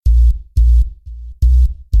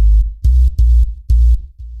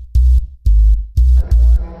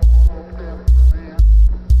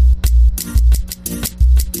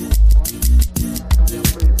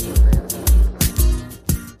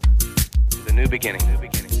beginning.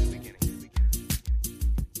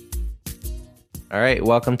 All right,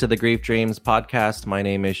 welcome to the Grief Dreams podcast. My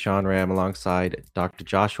name is Sean Ram alongside Dr.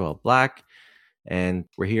 Joshua Black, and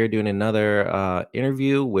we're here doing another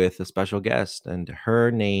interview with a special guest, and her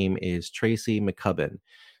name is Tracy McCubbin.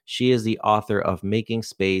 She is the author of Making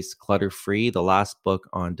Space Clutter-Free, the last book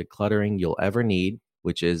on decluttering you'll ever need,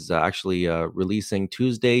 which is actually releasing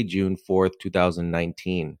Tuesday, June 4th,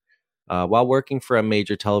 2019. While working for a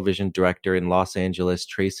major television director in Los Angeles,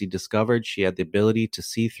 Tracy discovered she had the ability to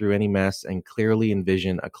see through any mess and clearly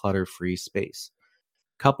envision a clutter-free space.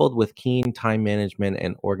 Coupled with keen time management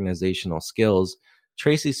and organizational skills,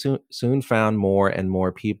 Tracy soon found more and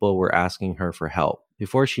more people were asking her for help.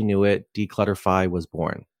 Before she knew it, Declutterfy was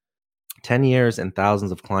born. 10 years and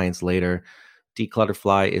thousands of clients later,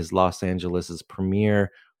 Declutterfly is Los Angeles'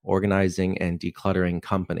 premier organizing and decluttering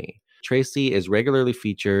company. Tracy is regularly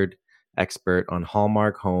featured expert on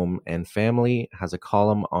Hallmark Home and Family, has a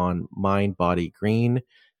column on Mind Body Green,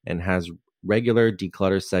 and has regular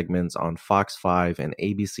declutter segments on Fox 5 and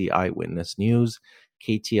ABC Eyewitness News,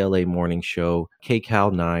 KTLA Morning Show,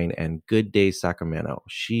 KCAL 9, and Good Day Sacramento.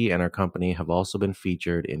 She and her company have also been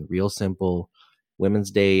featured in Real Simple,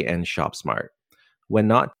 Women's Day, and Shop Smart. When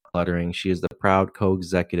not decluttering, she is the proud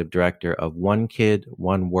co-executive director of One Kid,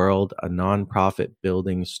 One World, a nonprofit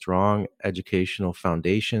building strong educational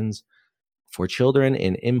foundations for children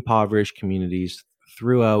in impoverished communities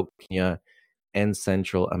throughout Kenya and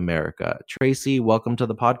Central America. Tracy, welcome to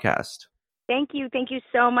the podcast. Thank you. Thank you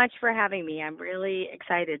so much for having me. I'm really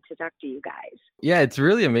excited to talk to you guys. Yeah, it's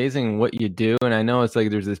really amazing what you do. And I know it's like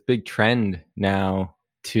there's this big trend now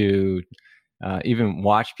to even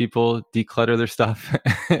watch people declutter their stuff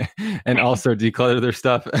and also declutter their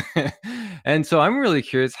stuff. And so I'm really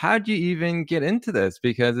curious, how do you even get into this?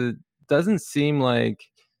 Because it doesn't seem like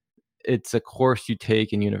it's a course you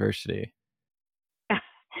take in university.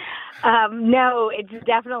 No, it's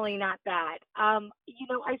definitely not that. I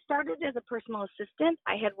started as a personal assistant.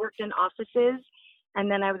 I had worked in offices, and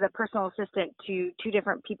then I was a personal assistant to two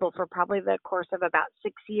different people for probably the course of about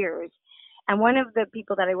 6 years. And one of the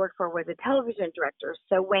people that I worked for was a television director.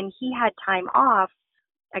 So when he had time off,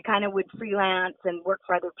 I kind of would freelance and work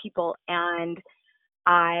for other people. And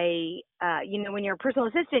when you're a personal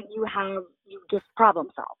assistant, you just problem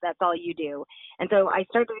solve. That's all you do. And so I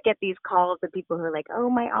started to get these calls of people who are like, oh,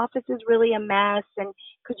 my office is really a mess. And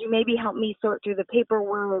could you maybe help me sort through the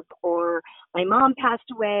paperwork? Or my mom passed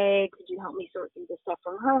away. Could you help me sort through the stuff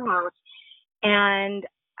from her house? And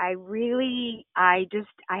I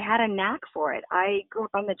had a knack for it. I grew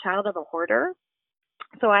up, I'm the child of a hoarder.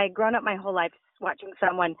 So I had grown up my whole life watching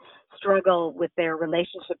someone struggle with their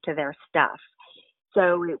relationship to their stuff.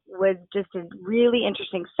 So it was just a really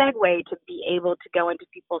interesting segue to be able to go into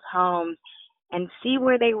people's homes and see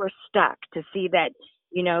where they were stuck, to see that,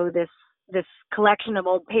 this collection of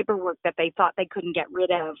old paperwork that they thought they couldn't get rid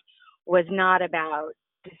of was not about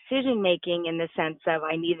decision making in the sense of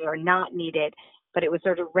I need it or not need it, but it was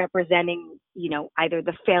sort of representing, either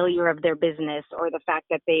the failure of their business or the fact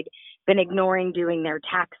that they'd been ignoring doing their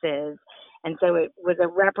taxes. And so it was a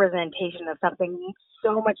representation of something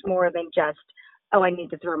so much more than just, oh, I need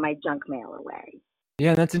to throw my junk mail away.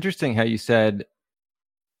 Yeah, that's interesting how you said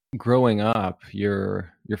growing up,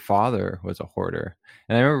 your father was a hoarder.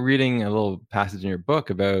 And I remember reading a little passage in your book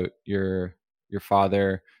about your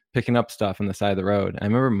father picking up stuff on the side of the road. I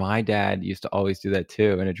remember my dad used to always do that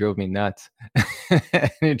too, and it drove me nuts.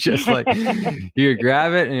 And it's just like, you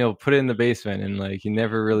grab it and you'll put it in the basement, and like you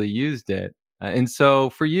never really used it. And so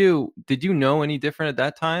for you, did you know any different at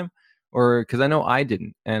that time? Or because I know I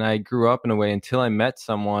didn't, and I grew up in a way until I met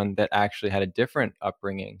someone that actually had a different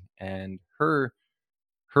upbringing, and her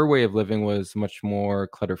way of living was much more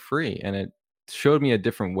clutter-free, and it showed me a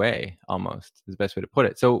different way, almost is the best way to put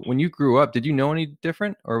it. So when you grew up, did you know any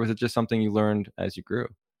different, or was it just something you learned as you grew?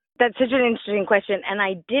 That's such an interesting question, and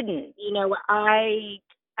I didn't.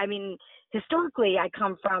 I mean, historically, I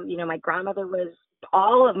come from, my grandmother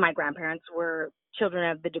all of my grandparents were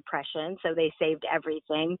children of the Depression, so they saved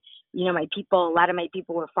everything. A lot of my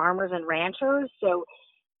people were farmers and ranchers, so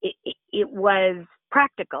it was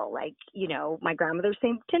practical. Like, my grandmother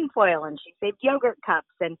saved tinfoil and she saved yogurt cups,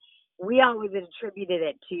 and we always attributed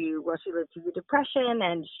it to, well, she lived through the Depression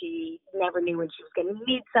and she never knew when she was going to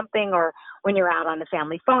need something, or when you're out on the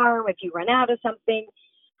family farm, if you run out of something.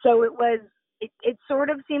 So it sort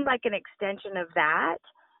of seemed like an extension of that.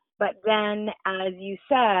 But then, as you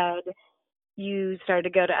said, you started to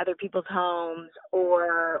go to other people's homes,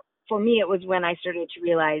 or for me, it was when I started to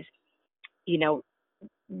realize,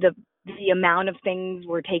 the the amount of things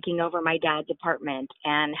were taking over my dad's apartment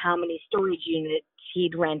and how many storage units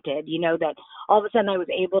he'd rented, that all of a sudden I was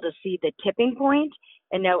able to see the tipping point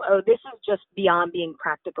and know, oh, this is just beyond being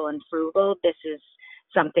practical and frugal. This is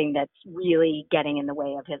something that's really getting in the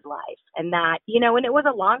way of his life. And that, and it was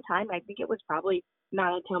a long time. I think it was probably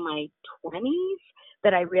not until my 20s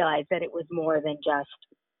that I realized that it was more than just,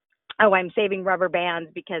 oh, I'm saving rubber bands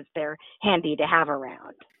because they're handy to have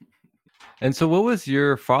around. And so what was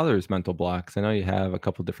your father's mental blocks? I know you have a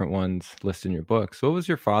couple different ones listed in your book. So what was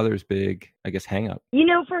your father's big, I guess, hang up?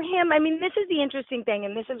 For him, this is the interesting thing,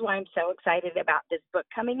 and this is why I'm so excited about this book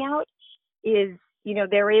coming out, is,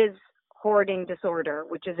 there is hoarding disorder,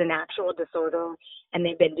 which is an actual disorder, and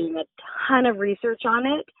they've been doing a ton of research on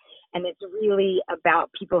it. And it's really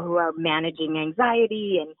about people who are managing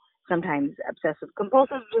anxiety and sometimes obsessive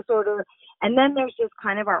compulsive disorder. And then there's just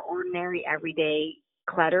kind of our ordinary everyday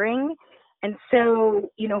cluttering. And so,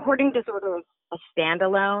 hoarding disorder is a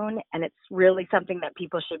standalone, and it's really something that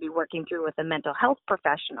people should be working through with a mental health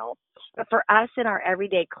professional. But for us in our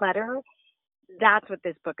everyday clutter, that's what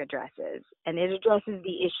this book addresses. And it addresses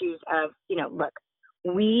the issues of, look,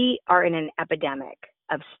 we are in an epidemic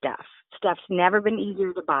of stuff. Stuff's never been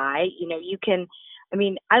easier to buy.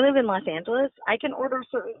 I live in Los Angeles. I can order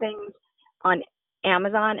certain things on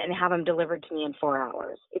Amazon and have them delivered to me in 4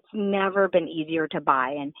 hours. It's never been easier to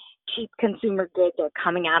buy, and cheap consumer goods are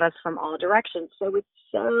coming at us from all directions. So it's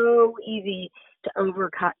so easy to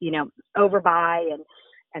overbuy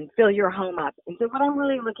and fill your home up. And so what I'm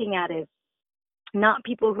really looking at is not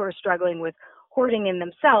people who are struggling with hoarding in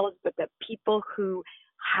themselves, but the people who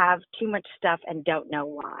have too much stuff and don't know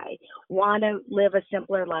why, want to live a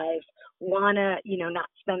simpler life, want to, not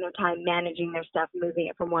spend their time managing their stuff, moving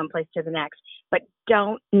it from one place to the next, but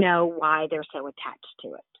don't know why they're so attached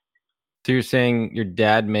to it. So you're saying your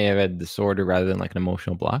dad may have had disorder rather than like an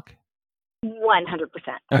emotional block? 100%.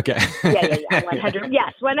 Okay. Yeah. 100.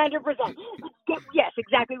 Yes, 100%. Yes,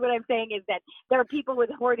 exactly what I'm saying is that there are people with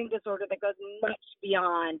hoarding disorder that goes much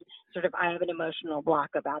beyond sort of, I have an emotional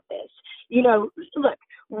block about this. Look,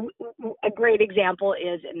 a great example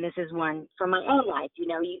is, and this is one from my own life,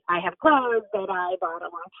 I have clothes that I bought a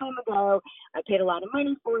long time ago. I paid a lot of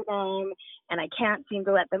money for them, and I can't seem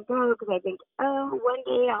to let them go because I think, oh, one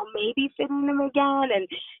day I'll maybe fit in them again. And,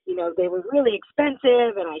 they were really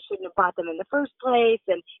expensive and I shouldn't have bought them in the first place.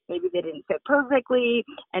 And maybe they didn't fit perfectly.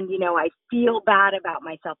 And, I feel bad about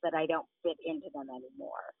myself that I don't fit into them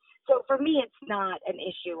anymore. So for me, it's not an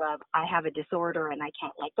issue of I have a disorder and I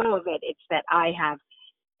can't let go of it. It's that I have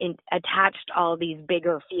attached all these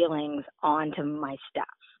bigger feelings onto my stuff.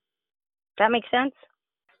 Does that make sense?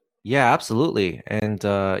 Yeah, absolutely. And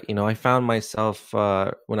I found myself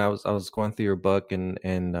when I was going through your book and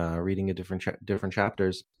reading a different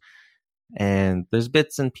chapters, and there's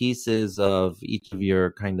bits and pieces of each of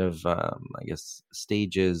your kind of I guess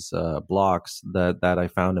stages, blocks that I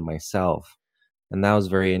found in myself, and that was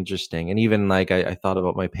very interesting. And even like I thought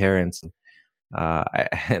about my parents.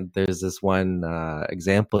 There's this one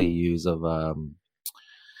example you use of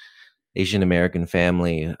Asian American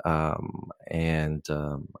family, and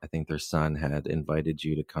I think their son had invited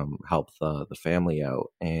you to come help the family out,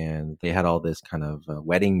 and they had all this kind of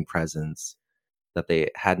wedding presents that they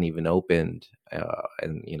hadn't even opened,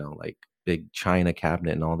 and like big china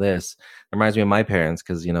cabinet and all this. It reminds me of my parents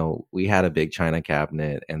because we had a big china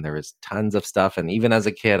cabinet and there was tons of stuff, and even as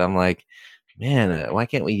a kid, I'm like, man, why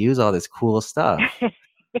can't we use all this cool stuff?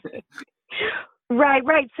 Right.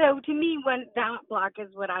 So to me, when that block is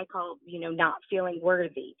what I call, not feeling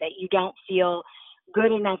worthy, that you don't feel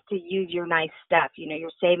good enough to use your nice stuff. You're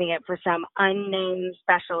saving it for some unknown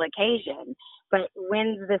special occasion. But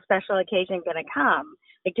when's the special occasion going to come?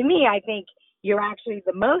 Like, to me, I think you're actually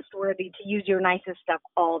the most worthy to use your nicest stuff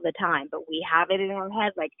all the time. But we have it in our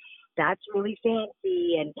head, like, that's really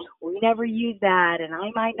fancy and we never use that. And I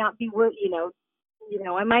might not be worth,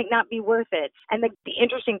 I might not be worth it. And the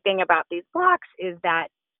interesting thing about these blocks is that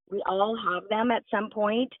we all have them at some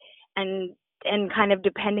point, and kind of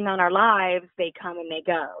depending on our lives, they come and they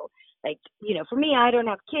go. Like, for me, I don't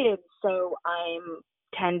have kids, so I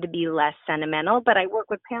tend to be less sentimental, but I work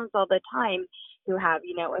with parents all the time who have,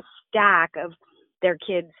 a stack of their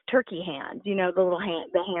kids' turkey hands, the little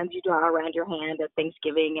the hands you draw around your hand at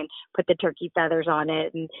Thanksgiving and put the turkey feathers on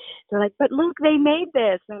it. And they're like, but look, they made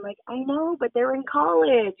this. And I'm like, I know, but they're in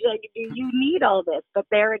college. Like, do you need all this? But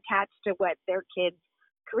they're attached to what their kids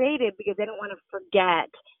created because they don't want to forget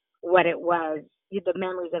what it was, the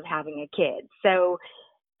memories of having a kid. So,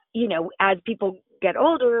 as people get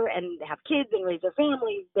older and have kids and raise their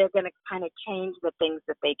families, they're going to kind of change the things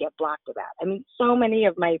that they get blocked about. I mean, so many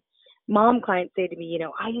of my mom clients say to me,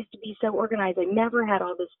 I used to be so organized. I never had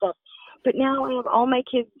all this stuff. But now I have all my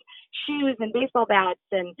kids' shoes and baseball bats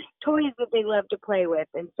and toys that they love to play with.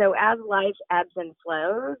 And so as life ebbs and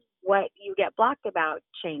flows, what you get blocked about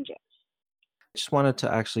changes. I just wanted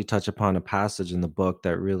to actually touch upon a passage in the book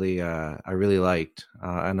that I really liked,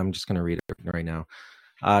 and I'm just going to read it right now.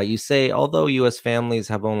 You say, although U.S. families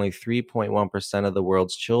have only 3.1% of the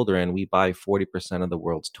world's children, we buy 40% of the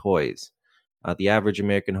world's toys. The average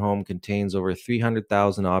American home contains over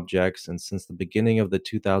 300,000 objects, and since the beginning of the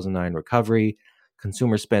 2009 recovery,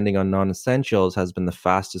 consumer spending on non-essentials has been the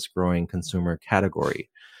fastest growing consumer category.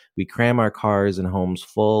 We cram our cars and homes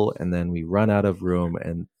full, and then we run out of room,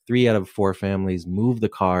 and 3 out of 4 families move the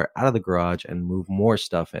car out of the garage and move more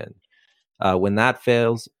stuff in. When that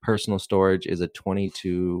fails, personal storage is a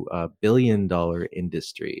 $22 billion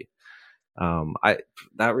industry. I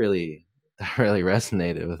that really that really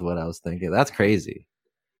resonated with what I was thinking. That's crazy.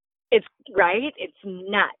 It's right. It's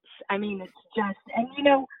nuts. I mean, it's just, and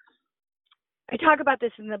I talk about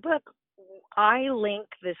this in the book. I link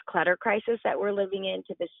this clutter crisis that we're living in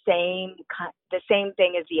to the same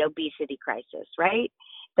thing as the obesity crisis, right?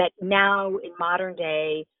 That now in modern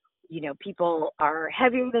day, people are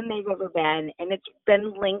heavier than they've ever been, and it's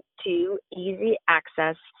been linked to easy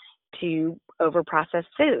access to overprocessed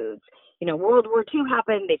foods. World War II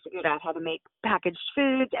happened. They figured out how to make packaged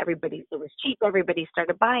foods. It was cheap. Everybody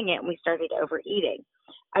started buying it, and we started overeating.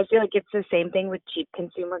 I feel like it's the same thing with cheap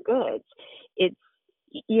consumer goods. It's,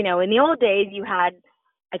 in the old days, you had,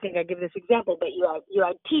 I think I give this example, but you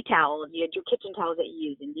had tea towels. You had your kitchen towels that you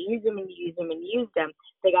used, and you use them and you use them and you use them.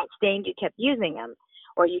 They got stained. You kept using them.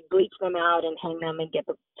 Or you'd bleach them out and hang them and get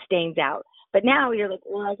the stains out. But now you're like,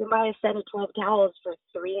 well, I can buy a set of 12 towels for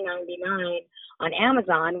 $3.99 on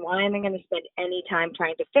Amazon. Why am I going to spend any time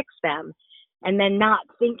trying to fix them? And then not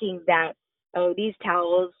thinking that, these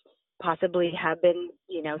towels possibly have been,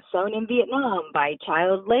 sewn in Vietnam by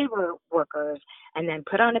child labor workers and then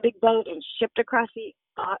put on a big boat and shipped across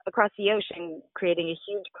the ocean, creating a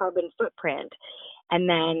huge carbon footprint. And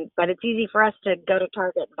then, but it's easy for us to go to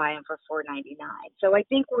Target and buy them for $4.99. So I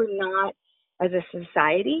think we're not, as a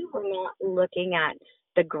society, we're not looking at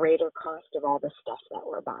the greater cost of all the stuff that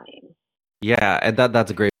we're buying. Yeah, and that's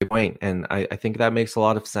a great point, and I think that makes a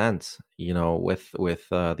lot of sense. With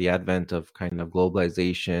the advent of kind of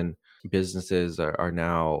globalization, businesses are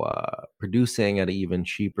now producing at an even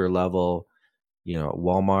cheaper level.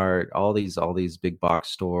 Walmart, all these big box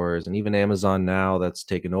stores, and even Amazon now that's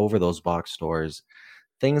taken over those box stores.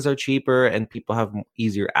 Things are cheaper, and people have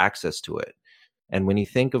easier access to it. And when you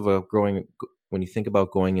think about going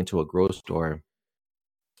into a grocery store,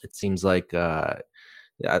 it seems like I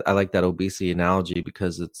like that obesity analogy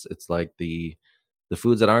because it's like the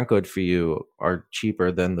foods that aren't good for you are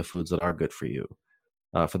cheaper than the foods that are good for you,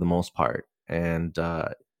 for the most part. And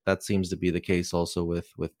that seems to be the case also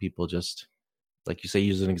with people, just like you say,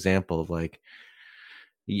 use an example of like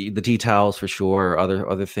the tea towels for sure, or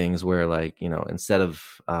other things where, like, instead of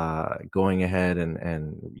going ahead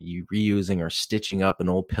and you reusing or stitching up an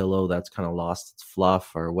old pillow that's kind of lost its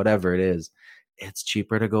fluff or whatever it is, it's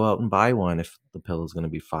cheaper to go out and buy one if the pillow is going to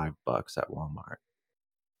be $5 at Walmart.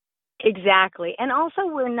 Exactly. And also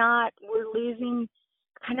we're losing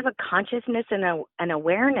kind of a consciousness and an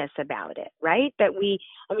awareness about it, right?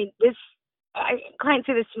 Clients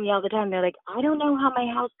say this to me all the time. They're like, I don't know how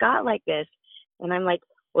my house got like this. And I'm like,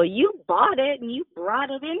 well, you bought it and you brought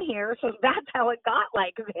it in here, so that's how it got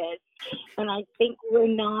like this. And I think we're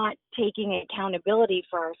not taking accountability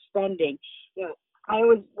for our spending.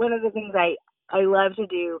 One of the things I love to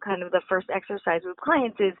do, kind of the first exercise with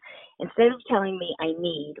clients, is instead of telling me I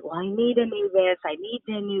need a new this, I need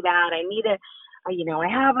a new that, I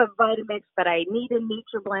have a Vitamix, but I need a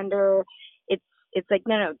NutriBlender. It's like,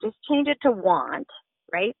 no, just change it to want,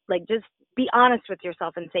 right? Like, just be honest with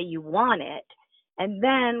yourself and say you want it, and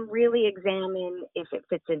then really examine if it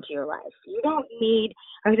fits into your life. You don't need,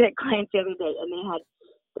 I was at clients the other day, and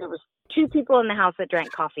there was 2 people in the house that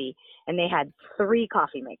drank coffee, and they had 3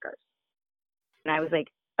 coffee makers. And I was like,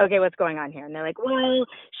 okay, what's going on here? And they're like, well,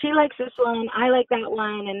 she likes this one, I like that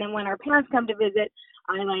one, and then when our parents come to visit,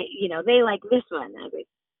 they like this one. I was like,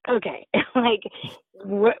 okay, like,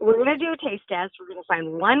 we're going to do a taste test. We're going to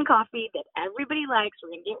find one coffee that everybody likes. We're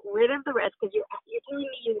going to get rid of the rest, because you're telling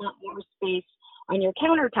me you want more space on your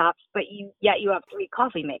countertops, but yet you have 3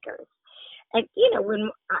 coffee makers. And,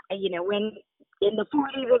 when in the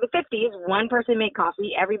 40s or the 50s, one person made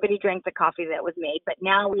coffee, everybody drank the coffee that was made. But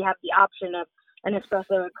now we have the option of an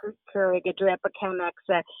espresso, a Keurig, a drip, a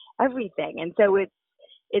Chemex, everything. And so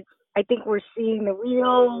I think we're seeing the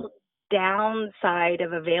real downside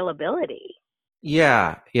of availability.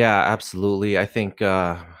 Yeah, absolutely. I think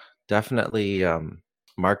definitely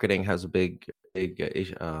marketing has a big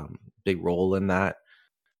role in that.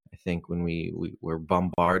 I think when we're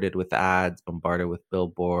bombarded with ads, bombarded with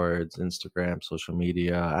billboards, Instagram, social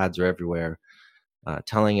media, ads are everywhere,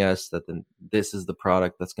 telling us that this is the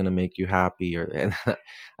product that's going to make you happy. And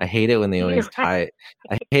I hate it when they You're always right. tie it.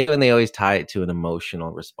 I hate when they always tie it to an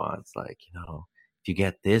emotional response, like if you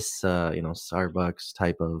get this, Starbucks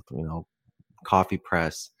type of coffee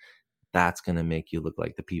press, that's going to make you look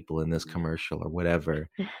like the people in this commercial or whatever.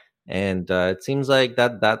 And it seems like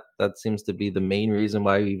that seems to be the main reason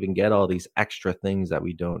why we even get all these extra things that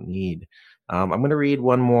we don't need. I'm going to read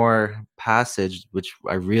one more passage which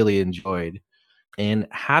I really enjoyed, and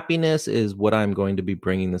happiness is what I'm going to be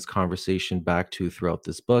bringing this conversation back to throughout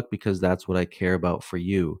this book, because that's what I care about for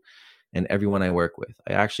you and everyone I work with.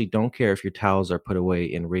 I actually don't care if your towels are put away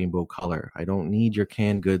in rainbow color. I don't need your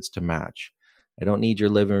canned goods to match. I don't need your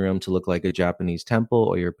living room to look like a Japanese temple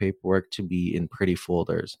or your paperwork to be in pretty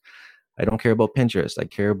folders. I don't care about Pinterest. I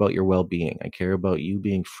care about your well being. I care about you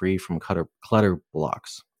being free from clutter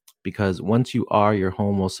blocks. Because once you are, your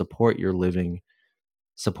home will support you living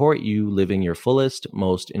your fullest,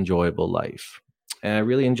 most enjoyable life. And I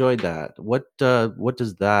really enjoyed that. What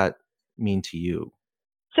does that mean to you?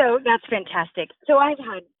 So that's fantastic. So I've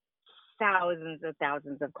had thousands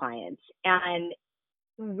of clients, and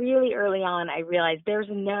really early on, I realized there's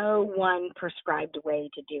no one prescribed way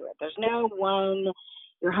to do it. There's no one,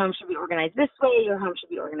 your home should be organized this way, your home should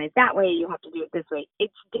be organized that way, you have to do it this way.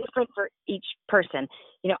 It's different for each person.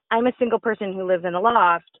 I'm a single person who lives in a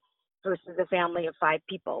loft versus a family of 5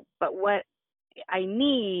 people. But what I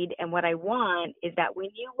need and what I want is that when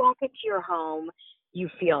you walk into your home, you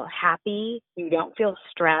feel happy, you don't feel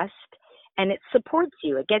stressed, and it supports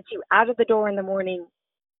you. It gets you out of the door in the morning,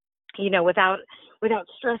 without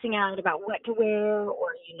stressing out about what to wear,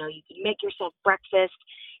 or you can make yourself breakfast.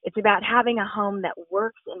 It's about having a home that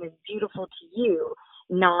works and is beautiful to you,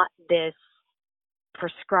 not this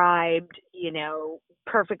prescribed,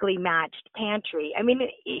 perfectly matched pantry. I mean,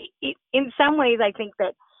 in some ways, I think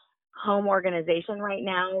that home organization right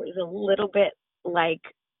now is a little bit like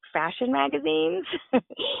fashion magazines,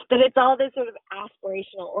 that it's all this sort of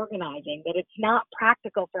aspirational organizing, that it's not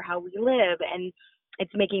practical for how we live, and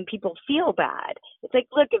it's making people feel bad. It's like,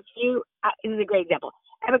 look, this is a great example.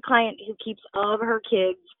 I have a client who keeps all of her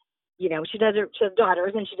kids, she has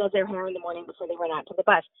daughters, and she does their hair in the morning before they run out to the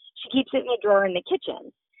bus. She keeps it in a drawer in the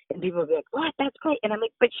kitchen. And people will be like, what? That's great. And I'm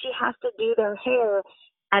like, but she has to do their hair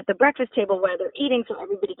at the breakfast table while they're eating so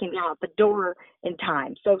everybody can get out the door in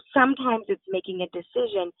time. So sometimes it's making a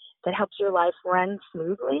decision that helps your life run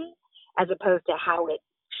smoothly as opposed to how it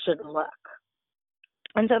should look.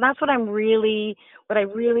 And so that's what I really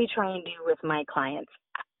try and do with my clients.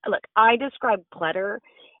 Look, I describe clutter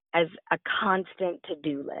as a constant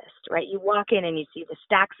to-do list, right? You walk in and you see the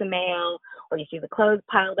stacks of mail, or you see the clothes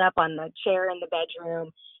piled up on the chair in the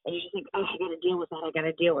bedroom, and you just think, oh, I got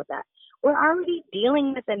to deal with that. We're already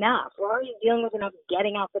dealing with enough. We're already dealing with enough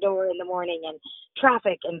getting out the door in the morning and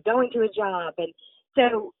traffic and going to a job. And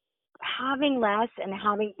so having less and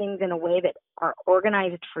having things in a way that are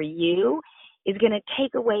organized for you is going to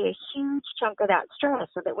take away a huge chunk of that stress,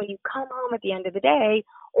 so that when you come home at the end of the day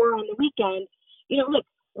or on the weekend, look,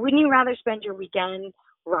 wouldn't you rather spend your weekend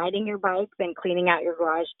riding your bike than cleaning out your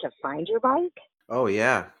garage to find your bike? Oh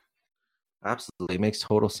yeah, absolutely. It makes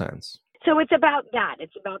total sense. So it's about that.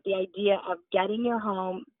 It's about the idea of getting your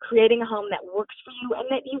home, creating a home that works for you, and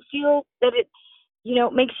that you feel that it,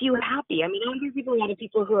 makes you happy. I mean, I hear a lot of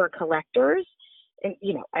people who are collectors, and,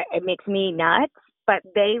 it makes me nuts, but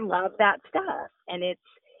they love that stuff. And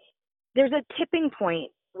there's a tipping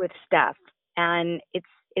point with stuff, and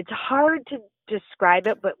it's hard to describe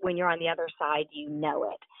it, but when you're on the other side, you know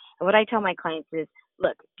it. And what I tell my clients is,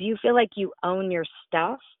 look, do you feel like you own your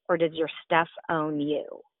stuff, or does your stuff own you?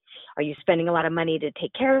 Are you spending a lot of money to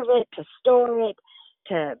take care of it, to store it,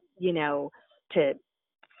 to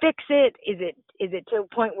fix it? Is it to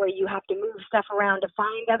a point where you have to move stuff around to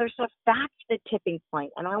find other stuff? That's the tipping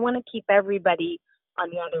point. And I want to keep everybody on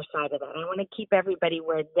the other side of that. I want to keep everybody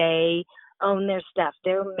where they own their stuff.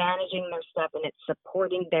 They're managing their stuff, and it's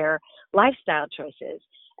supporting their lifestyle choices,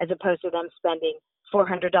 as opposed to them spending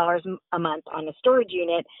 $400 a month on a storage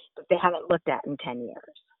unit that they haven't looked at in 10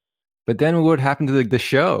 years. But then what would happen to the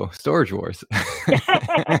show, Storage Wars? I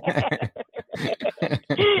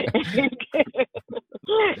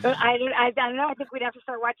don't know. I think we'd have to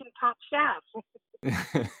start watching Top Chef.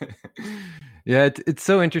 Yeah, it's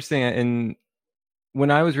so interesting. And when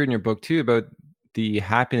I was reading your book too about the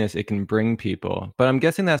happiness it can bring people, but I'm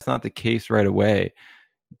guessing that's not the case right away.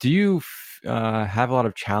 Do you have a lot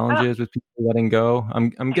of Oh, challenges with people letting go?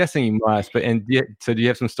 I'm guessing you must, but so do you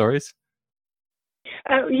have some stories?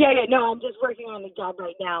 yeah, yeah. No, I'm just working on a job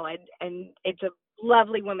right now, and it's a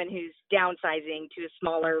lovely woman who's downsizing to a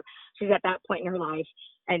smaller. She's at that point in her life,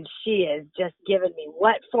 and she is just giving me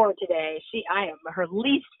what for today. I am her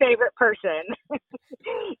least favorite person.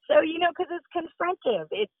 So because it's confrontive.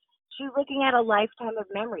 She's looking at a lifetime of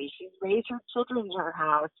memories. She's raised her children in her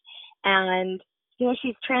house, and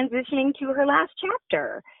she's transitioning to her last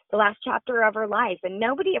chapter, the last chapter of her life, and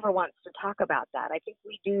nobody ever wants to talk about that. I think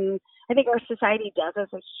we do. I think our society does us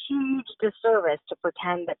a huge disservice to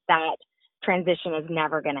pretend that that transition is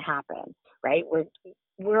never going to happen. Right?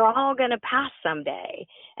 We're all going to pass someday,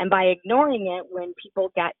 and by ignoring it when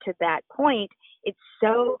people get to that point, it's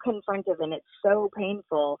so confrontive and it's so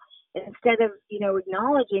painful. Instead of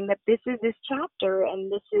acknowledging that this chapter and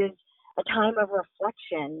this is a time of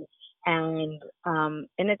reflection, and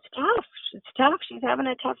it's tough. It's tough. She's having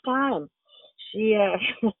a tough time. She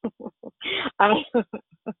I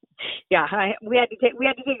we had to take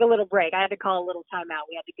a little break. I had to call a little timeout.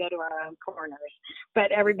 We had to go to our own corners,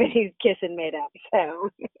 but everybody's kissing made up.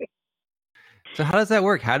 So how does that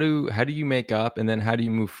work? How do you make up, and then how do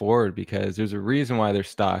you move forward? Because there's a reason why they're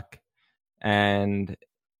stuck, and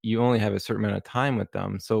you only have a certain amount of time with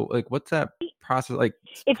them. So like, what's that process like?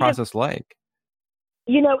 it's just Process like?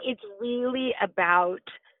 it's really about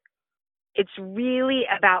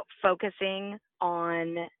focusing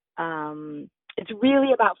on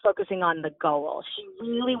the goal. She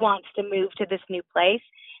really wants to move to this new place.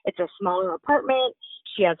 It's a smaller apartment.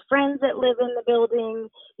 She has friends that live in the building.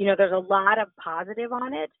 There's a lot of positive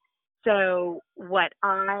on it. So what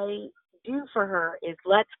I do for her is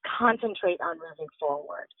let's concentrate on moving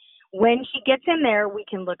forward. When she gets in there, we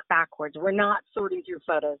can look backwards. We're not sorting through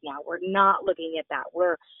photos now. We're not looking at that.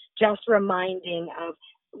 We're just reminding of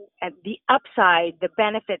the upside, the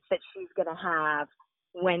benefits that she's going to have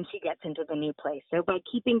when she gets into the new place. So by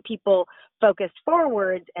keeping people focused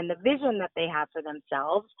forwards and the vision that they have for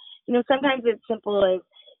themselves, sometimes it's simple as,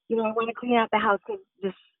 I want to clean out the house,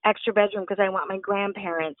 this extra bedroom, because I want my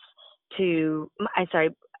grandparents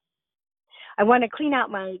I want to clean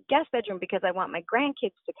out my guest bedroom because I want my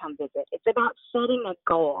grandkids to come visit. It's about setting a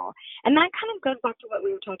goal. And that kind of goes back to what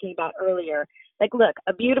we were talking about earlier. Like, look,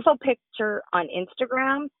 a beautiful picture on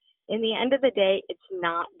Instagram, in the end of the day, it's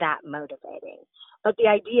not that motivating. But the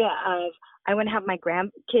idea of, I want to have my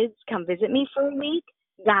grandkids come visit me for a week,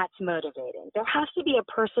 that's motivating. There has to be a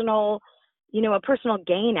personal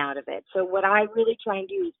gain out of it. So what I really try and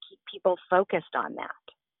do is keep people focused on that.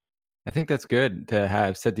 I think that's good to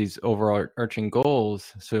have set these overarching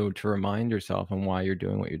goals, so to remind yourself on why you're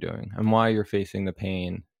doing what you're doing and why you're facing the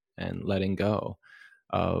pain and letting go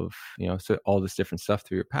of, so all this different stuff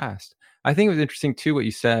through your past. I think it was interesting too what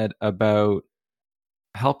you said about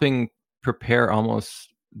helping prepare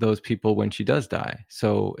almost those people when she does die,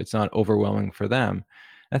 so it's not overwhelming for them.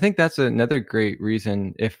 I think that's another great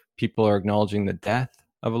reason, if people are acknowledging the death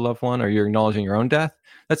of a loved one, or you're acknowledging your own death,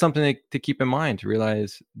 that's something to keep in mind, to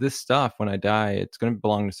realize this stuff, when I die, it's going to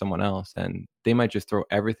belong to someone else, and they might just throw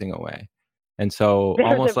everything away. And so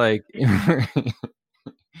There's almost a like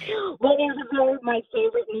Well, my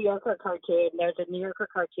favorite New Yorker cartoon. There's a New Yorker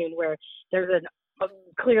cartoon where there's a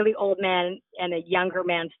clearly old man and a younger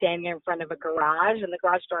man standing in front of a garage, and the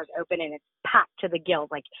garage door is open and it's packed to the gills,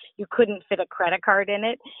 like you couldn't fit a credit card in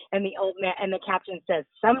it. And the old man, and the caption says,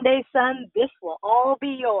 "Someday, son, this will all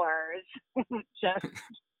be yours." Just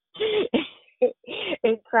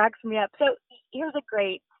it cracks me up. So here's a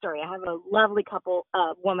great story. I have a lovely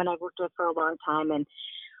woman I've worked with for a long time, and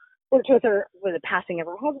worked with her with the passing of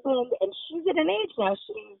her husband, and she's at an age now,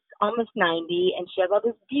 she's almost 90, and she has all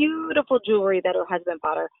this beautiful jewelry that her husband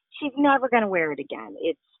bought her. She's never going to wear it again.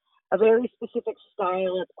 It's a very specific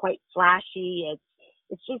style. It's quite flashy.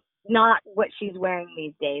 It's just not what she's wearing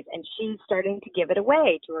these days, and she's starting to give it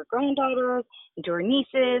away to her granddaughters and to her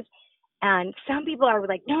nieces. And some people are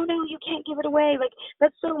like, no, you can't give it away. Like,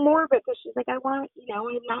 that's so morbid. Because she's like, I'm not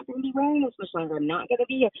going to be wearing this much longer. I'm not going to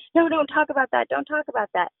be here. No, don't talk about that. Don't talk about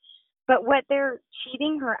that. But what they're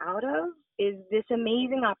cheating her out of is this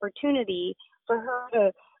amazing opportunity for her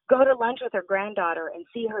to go to lunch with her granddaughter and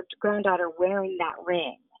see her granddaughter wearing that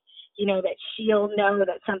ring. That she'll know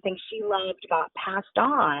that something she loved got passed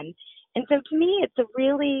on. And so to me, I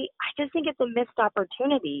just think it's a missed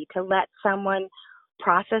opportunity to let someone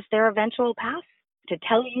process their eventual past, to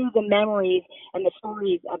tell you the memories and the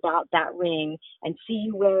stories about that ring and see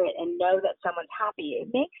you wear it and know that someone's happy. It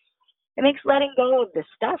makes letting go of the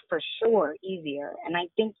stuff for sure easier. And I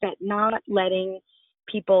think that not letting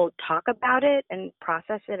people talk about it and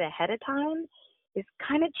process it ahead of time is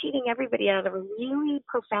kind of cheating everybody out of a really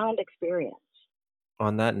profound experience.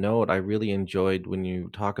 On that note, I really enjoyed when you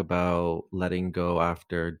talk about letting go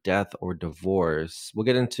after death or divorce. We'll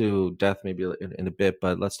get into death maybe in a bit,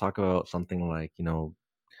 but let's talk about something like,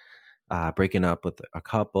 breaking up with a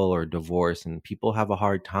couple or divorce, and people have a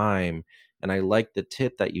hard time. And I like the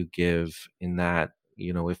tip that you give in that,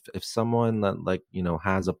 if someone that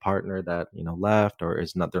has a partner that, left or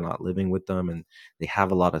is not, they're not living with them and they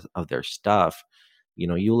have a lot of their stuff,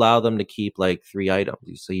 you allow them to keep like 3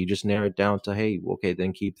 items. So you just narrow it down to, hey, okay,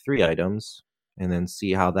 then keep 3 items and then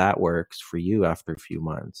see how that works for you after a few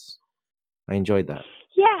months. I enjoyed that.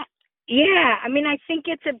 Yeah. Yeah. I mean, I think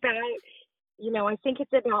it's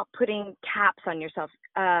about putting caps on yourself.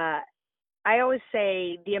 I always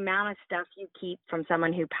say the amount of stuff you keep from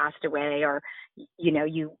someone who passed away or,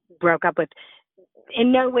 you broke up with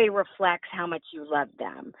in no way reflects how much you love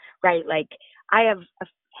them, right? Like I have a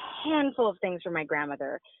handful of things from my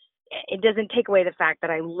grandmother. It doesn't take away the fact that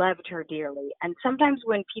I loved her dearly. And sometimes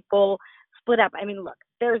when people split up, I mean, look,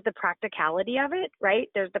 there's the practicality of it, right?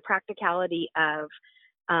 There's the practicality of,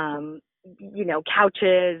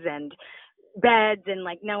 couches and beds and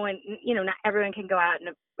like no one, not everyone can go out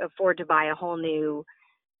and afford to buy a whole new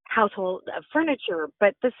household of furniture.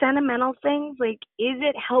 But the sentimental things, like, is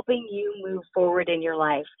it helping you move forward in your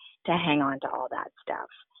life to hang on to all that stuff?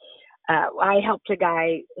 I helped a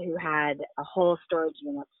guy who had a whole storage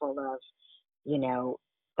unit full of,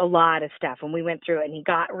 a lot of stuff. And we went through it and he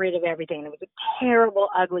got rid of everything. And it was a terrible,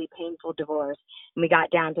 ugly, painful divorce. And we got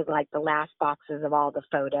down to like the last boxes of all the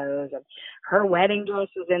photos, and her wedding dress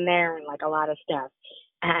was in there and like a lot of stuff.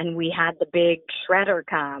 And we had the big shredder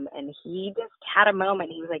come and he just had a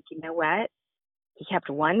moment. He was like, you know what? He kept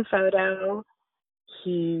one photo.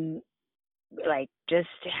 He like just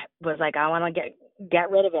was like, I want to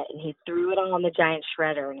get rid of it, and he threw it all on the giant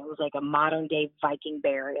shredder, and it was like a modern day Viking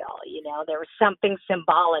burial. There was something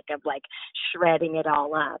symbolic of like shredding it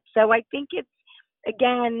all up. So I think it's,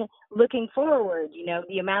 again, looking forward,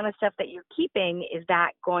 the amount of stuff that you're keeping, is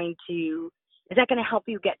that going to help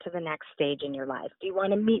you get to the next stage in your life? Do you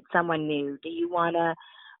want to meet someone new? Do you want to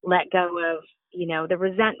let go of the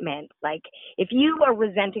resentment? Like if you are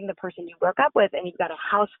resenting the person you broke up with and you've got a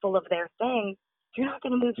house full of their things, you're not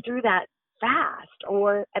going to move through that fast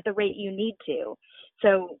or at the rate you need to.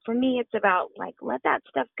 So for me, it's about like, let that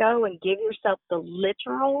stuff go and give yourself the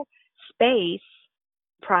literal space,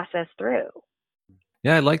 process through.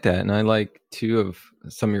 Yeah, I like that. And I like two of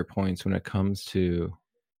some of your points when it comes to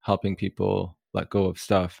helping people let go of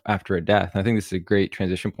stuff after a death. I think this is a great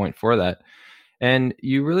transition point for that. And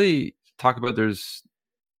you really talk about there's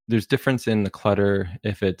difference in the clutter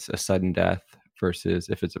if it's a sudden death versus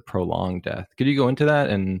if it's a prolonged death. Could you go into that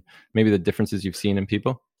and maybe the differences you've seen in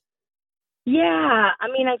people? Yeah, I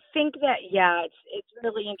mean, I think that, it's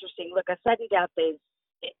really interesting. Look, a sudden death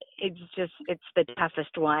it's the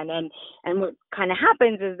toughest one. And what kind of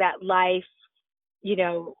happens is that life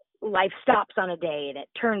stops on a day and it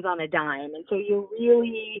turns on a dime. And so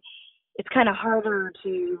it's kind of harder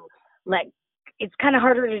to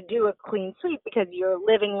do a clean sweep because you're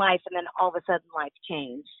living life and then all of a sudden life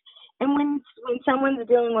changed. And when someone's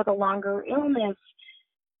dealing with a longer illness,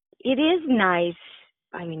 it is nice.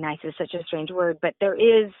 I mean, nice is such a strange word, but there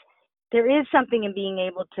is something in being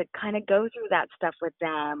able to kind of go through that stuff with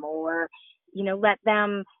them, or, let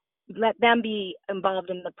them be involved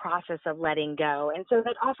in the process of letting go. And so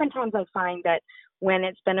that oftentimes I find that when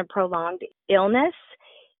it's been a prolonged illness,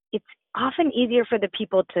 it's often easier for the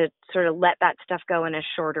people to sort of let that stuff go in a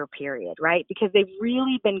shorter period, right? Because they've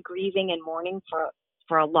really been grieving and mourning for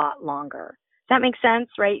a lot longer. Does that make sense,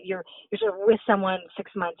 right? You're sort of with someone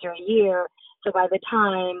 6 months or a year. So by the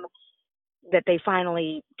time that they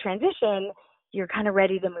finally transition, you're kind of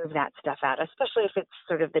ready to move that stuff out, especially if it's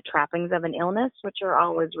sort of the trappings of an illness, which are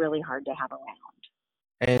always really hard to have around.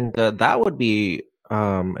 And that would be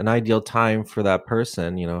an ideal time for that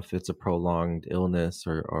person, if it's a prolonged illness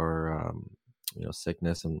or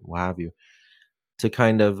sickness and what have you, to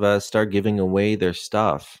kind of start giving away their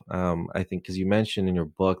stuff. I think, because you mentioned in your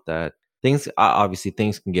book that obviously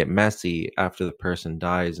things can get messy after the person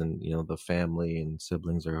dies, and the family and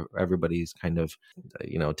siblings or everybody's kind of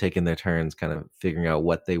taking their turns, kind of figuring out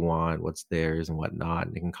what they want, what's theirs and whatnot,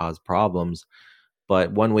 and it can cause problems.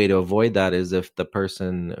 But one way to avoid that is if the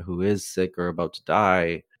person who is sick or about to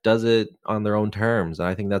die does it on their own terms. And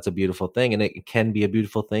I think that's a beautiful thing. And it can be a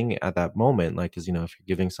beautiful thing at that moment. Like, because, if you're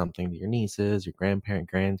giving something to your nieces, your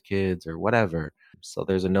grandkids, or whatever. So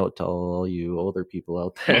there's a note to all you older people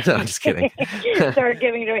out there. No, I'm just kidding. Start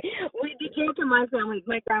giving it away. joke in my family,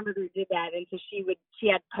 my grandmother did that, and so she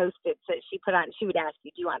had Post-its that she put on. She would ask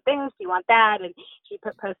you, "Do you want this? Do you want that?" And she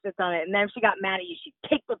put Post-its on it, and then if she got mad at you, she'd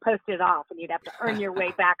take the Post-it off, and you'd have to earn your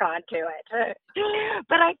way back onto it.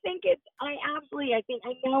 But I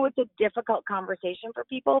know it's a difficult conversation for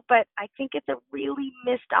people, but I think it's a really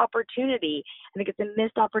missed opportunity. I think it's a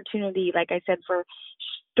missed opportunity, like I said, for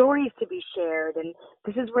stories to be shared, and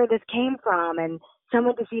this is where this came from, and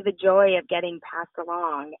someone to see the joy of getting passed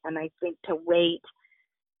along. And I think to wait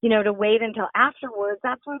until afterwards,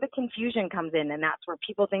 that's where the confusion comes in, and that's where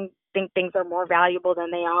people think things are more valuable than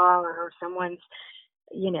they are, or someone's,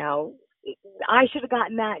 I should have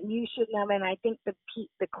gotten that and you shouldn't have. And I think the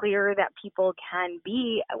clearer that people can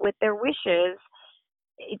be with their wishes,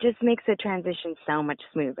 it just makes the transition so much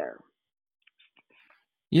smoother.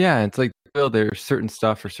 Yeah, it's like, well, there's certain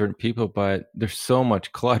stuff for certain people, but there's so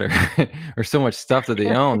much clutter or so much stuff that they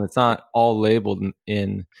own that's not all labeled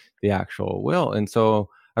in the actual will. And so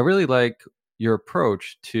I really like your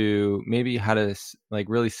approach to maybe how to like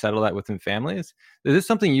really settle that within families. Is this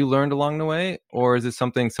something you learned along the way, or is it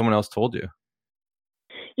something someone else told you?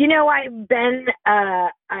 I've been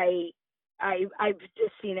I've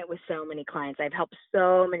just seen it with so many clients. I've helped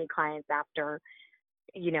so many clients after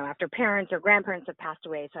parents or grandparents have passed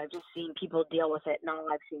away. So I've just seen people deal with it and all.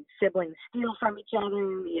 I've seen siblings steal from each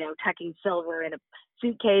other, tucking silver in a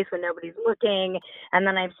suitcase when nobody's looking. And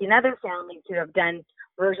then I've seen other families who have done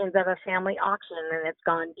versions of a family auction, and it's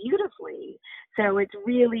gone beautifully. So it's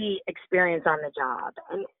really experience on the job.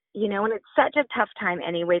 And, and it's such a tough time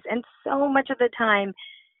anyways. And so much of the time,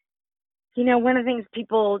 one of the things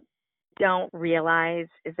people don't realize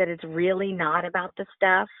is that it's really not about the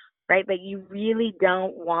stuff, right? But you really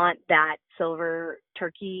don't want that silver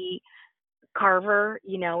turkey carver,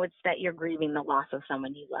 it's that you're grieving the loss of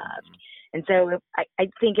someone you loved. And so I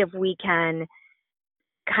think if we can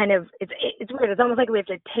kind of, it's weird. It's almost like we have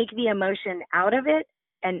to take the emotion out of it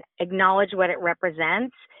and acknowledge what it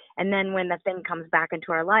represents. And then when the thing comes back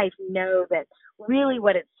into our life, know that really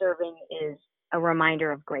what it's serving is a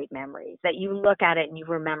reminder of great memories, that you look at it and you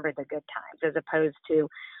remember the good times, as opposed to,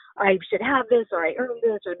 I should have this, or I earned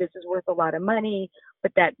this, or this is worth a lot of money,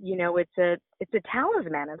 but that, it's a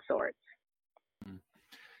talisman of sorts.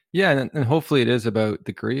 Yeah, and hopefully it is about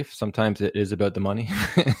the grief. Sometimes it is about the money.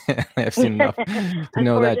 I've seen enough to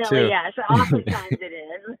know that too. Yes, oftentimes it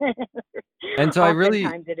is. And so I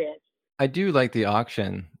do like the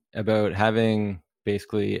auction, about having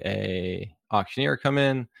basically a auctioneer come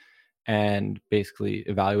in and basically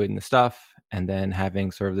evaluating the stuff, and then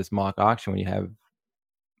having sort of this mock auction when you have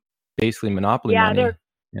basically monopoly money.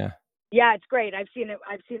 Yeah, it's great. I've seen it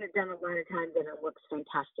done a lot of times, and it looks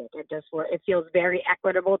fantastic. It feels very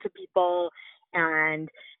equitable to people,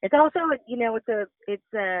 and it's also,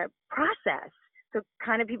 it's a process. So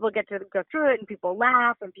kind of people get to go through it, and people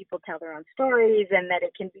laugh, and people tell their own stories, and that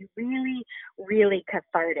it can be really, really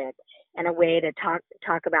cathartic and a way to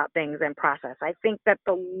talk about things and process. I think that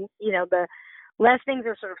the less things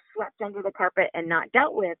are sort of swept under the carpet and not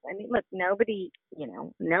dealt with. I mean, look, nobody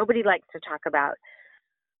likes to talk about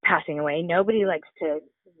passing away. Nobody likes to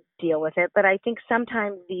deal with it. But I think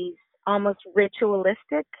sometimes these almost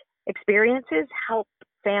ritualistic experiences help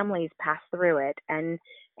families pass through it and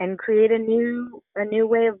create a new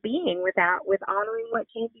way of being with honoring what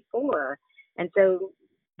came before. And so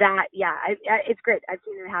that, it's great. I've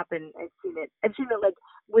seen it happen. I've seen it like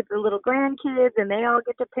with the little grandkids, and they all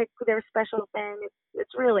get to pick their special thing.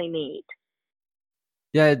 It's really neat.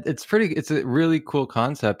 Yeah, it's a really cool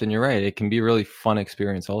concept, and you're right. It can be a really fun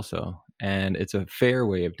experience also. And it's a fair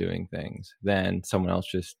way of doing things than someone else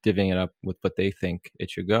just divvying it up with what they think it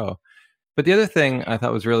should go. But the other thing I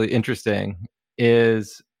thought was really interesting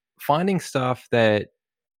is finding stuff that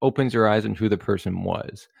opens your eyes on who the person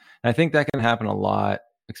was. And I think that can happen a lot,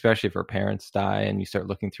 especially if our parents die and you start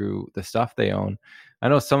looking through the stuff they own. I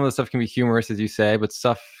know some of the stuff can be humorous, as you say, but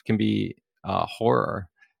stuff can be horror.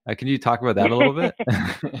 Can you talk about that a little bit?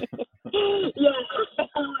 Yeah,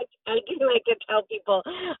 I do like to tell people.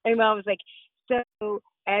 My mom was like, so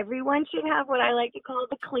everyone should have what I like to call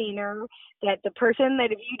the cleaner, that the person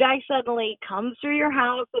that if you die suddenly comes through your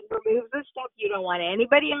house and removes the stuff you don't want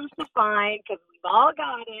anybody else to find, because we've all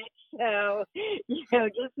got it. So,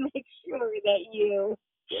 just make sure that you,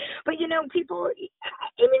 but people,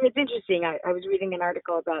 I mean, it's interesting. I was reading an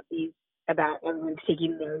article about everyone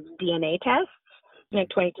taking those DNA tests,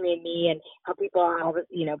 23andMe, and how people are all,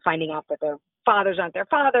 finding out that their fathers aren't their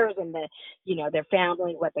fathers, and their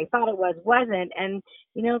family, what they thought it wasn't. And,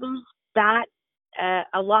 there's that,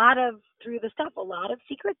 through the stuff, a lot of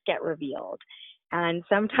secrets get revealed. And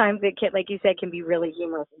sometimes it can, like you said, can be really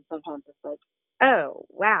humorous, and sometimes it's like, Oh,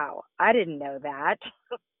 wow. I didn't know that.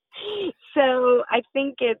 So I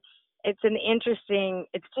think it's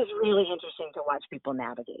just really interesting to watch people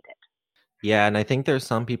navigate Yeah, and I think there's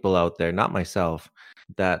some people out there, not myself,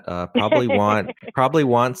 that probably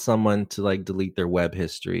want someone to like delete their web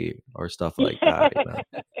history or stuff like that. You know?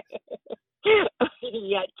 it.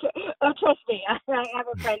 Yeah. Oh, trust me. I have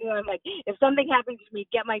a friend who I'm like, if something happens to me,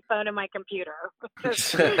 get my phone and my computer.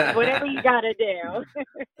 Whatever you got to do.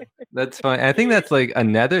 That's fine. I think that's like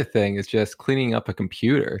another thing is just cleaning up a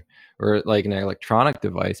computer or like an electronic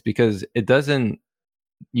device because it doesn't,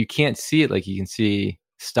 you can't see it like you can see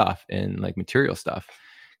stuff and like material stuff.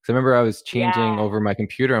 Because I remember I was changing Yeah, over my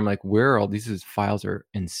computer. I'm like, where are all these files are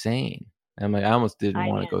insane. And I'm like, I almost didn't I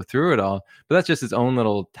want to know. go through it all. But that's just its own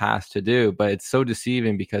little task to do. But it's so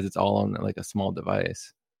deceiving because it's all on like a small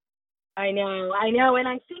device. I know, and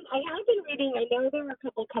I think I have been reading. I know there are a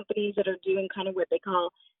couple companies that are doing kind of what they call,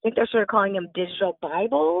 I think they're sort of calling them digital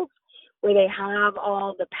Bibles, where they have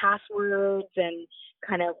all the passwords and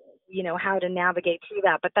kind of, how to navigate through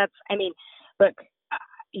that. But that's, I mean, look,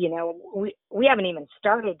 we haven't even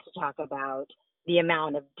started to talk about the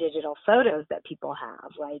amount of digital photos that people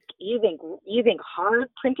have. Like, you think hard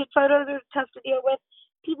printed photos are tough to deal with?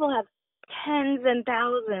 People have tens and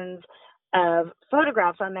thousands of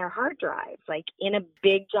photographs on their hard drives, like in a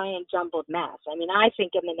big giant jumbled mess. I mean, I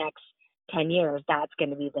think in the next 10 years, that's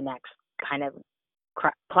going to be the next kind of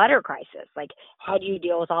clutter crisis. Like, how do you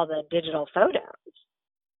deal with all the digital photos?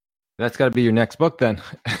 That's got to be your next book then.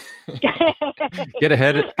 Get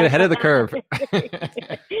ahead of the curve.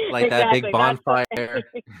 Like that big Exactly. bonfire,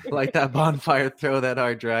 like that bonfire, throw that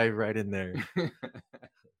hard drive right in there.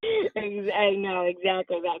 I know,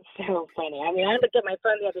 exactly. That's so funny. I mean, I looked at my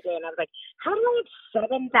phone the other day and I was like, how do I have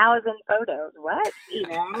 7,000 photos? What?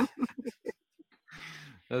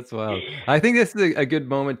 That's wild. I think this is a good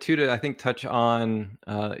moment too to I think touch on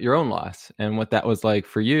your own loss and what that was like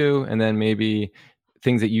for you, and then maybe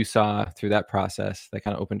things that you saw through that process that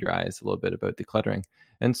kind of opened your eyes a little bit about decluttering.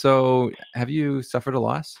 And so, have you suffered a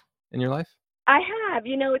loss in your life? I have.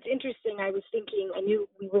 It's interesting. I was thinking, I knew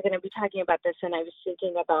we were going to be talking about this, and I was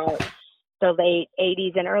thinking about the late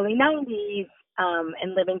 80s and early 90s,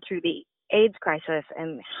 and living through the AIDS crisis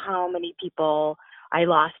and how many people I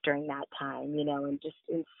lost during that time, and just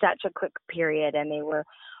in such a quick period. And they were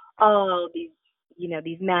all these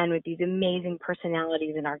men with these amazing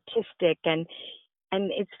personalities and artistic. And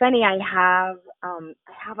it's funny, I have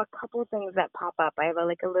a couple of things that pop up. I have a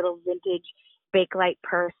little vintage Bakelite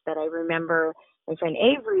purse that I remember my friend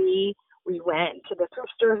Avery, we went to the thrift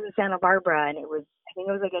stores in Santa Barbara, and I think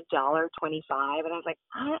it was like $1.25, and I was like,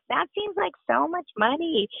 that seems like so much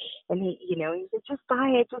money. And he said, just buy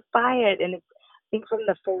it. And it's, I think, from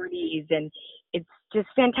the 40s, and it's just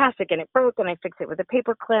fantastic. And it broke, and I fixed it with a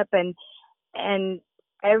paper clip, and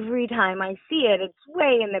every time I see it, it's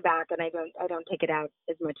way in the back, and I don't take it out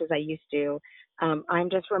as much as I used to. I'm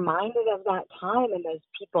just reminded of that time and those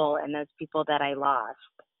people that I lost,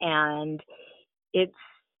 and it's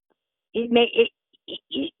it may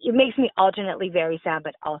it makes me alternately very sad,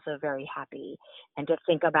 but also very happy. And to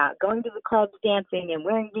think about going to the clubs, dancing, and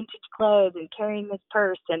wearing vintage clothes, and carrying this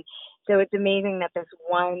purse, and so it's amazing that this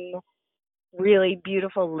one really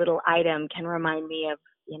beautiful little item can remind me of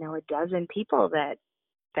a dozen people that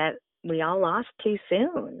we all lost too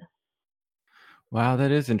soon. Wow,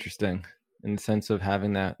 that is interesting in the sense of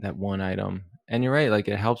having that one item. And you're right, like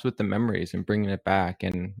it helps with the memories and bringing it back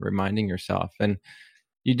and reminding yourself. And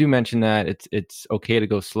you do mention that it's okay to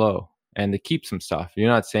go slow and to keep some stuff. You're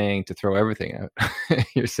not saying to throw everything out.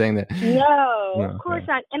 You're saying that No, of no, course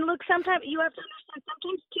yeah. not. And look, sometimes you have to understand.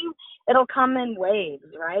 Sometimes too, it'll come in waves,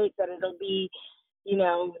 right? That it'll be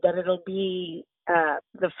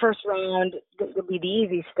the first round. It'll be the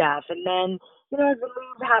easy stuff, and then as the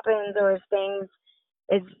move happens or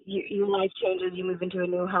as your life changes, you move into a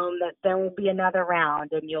new home, that there will be another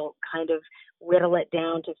round, and you'll kind of whittle it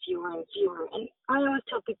down to fewer and fewer. And I always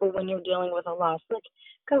tell people, when you're dealing with a loss, like,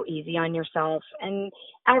 go easy on yourself. And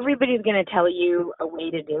everybody's going to tell you a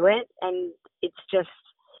way to do it. And it's just,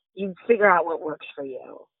 you figure out what works for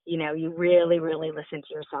you. You really, really listen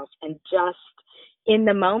to yourself, and just in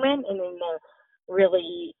the moment and in the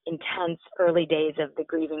really intense early days of the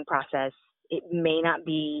grieving process, you may not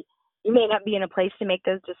be in a place to make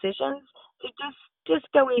those decisions. So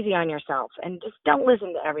just go easy on yourself, and just don't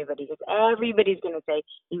listen to everybody, because everybody's going to say,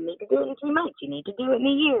 you need to do it in 3 months, you need to do it in a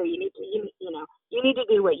year, you need to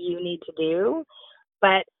do what you need to do.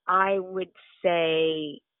 But I would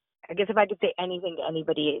say, I guess if I could say anything to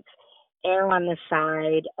anybody, it's err on the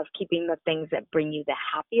side of keeping the things that bring you the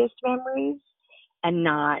happiest memories, and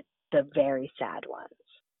not the very sad ones.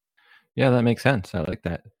 Yeah, that makes sense. I like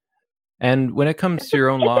that. And when it comes to your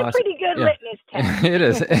own It's a loss, pretty good yeah, litmus it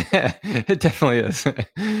is. test. It definitely is.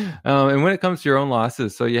 And when it comes to your own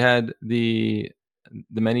losses, so you had the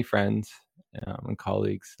many friends and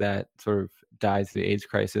colleagues that sort of died through the AIDS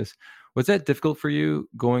crisis. Was that difficult for you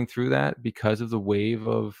going through that because of the wave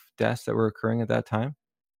of deaths that were occurring at that time?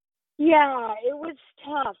 Yeah, it was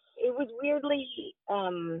tough. It was weirdly,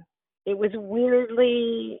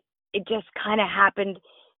 it just kind of happened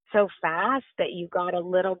so fast that you got a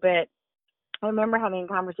little bit. I remember having a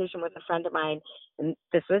conversation with a friend of mine, and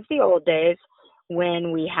this was the old days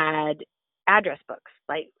when we had address books.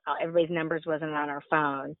 Like everybody's numbers wasn't on our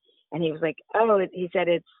phone, and he was like, "Oh," he said,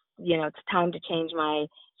 "It's it's time to change my,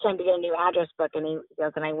 it's time to get a new address book." And he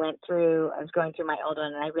goes, and I was going through my old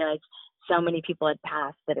one, and I realized so many people had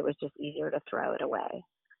passed that it was just easier to throw it away.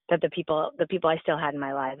 That the people I still had in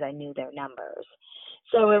my lives, I knew their numbers.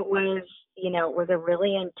 So it was a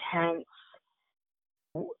really intense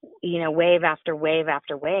wave after wave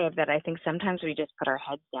after wave that I think sometimes we just put our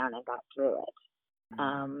heads down and got through it.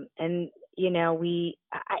 And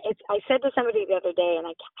I said to somebody the other day, and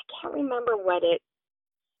I can't remember I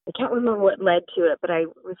can't remember what led to it, but I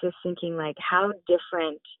was just thinking like how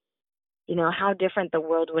different the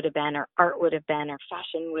world would have been, or art would have been, or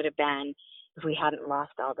fashion would have been if we hadn't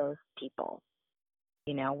lost all those people.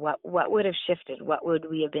 What would have shifted? What would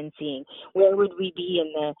we have been seeing? Where would we be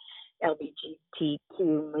in the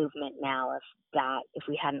LGBTQ movement now if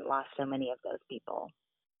we hadn't lost so many of those people?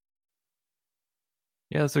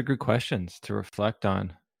 Yeah, those are good questions to reflect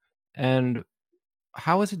on. And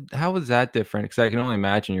how was that different? Because I can only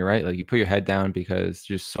imagine, you're right, like, you put your head down because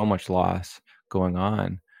there's so much loss going on,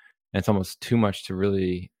 and it's almost too much to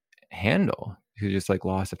really handle. You just, like,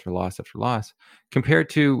 loss after loss after loss, compared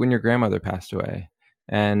to when your grandmother passed away.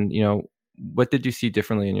 And, what did you see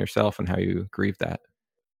differently in yourself and how you grieved that?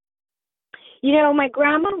 My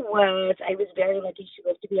grandma I was very lucky. She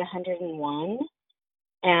lived to be 101,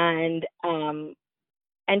 and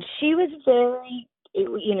she was she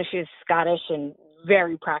was Scottish and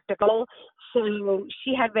very practical. So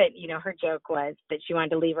she had, but her joke was that she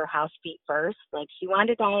wanted to leave her house feet first. Like she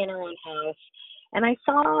wanted to die in her own house. And I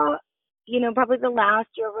saw, probably the last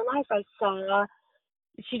year of her life, I saw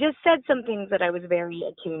she just said some things that I was very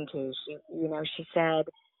attuned to.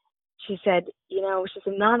 She said,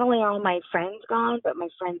 not only are all my friends gone, but my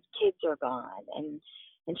friends' kids are gone. And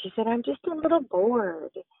she said, I'm just a little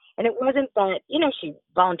bored. And it wasn't that, she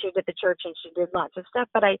volunteered at the church and she did lots of stuff,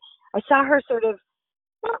 but I saw her sort of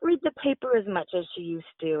not read the paper as much as she used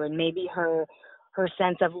to, and maybe her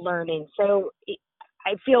sense of learning. So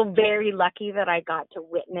I feel very lucky that I got to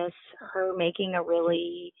witness her making a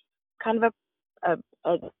really kind of a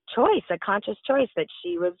choice, a conscious choice that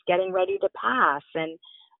she was getting ready to pass. And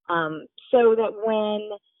so that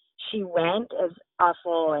when she went, as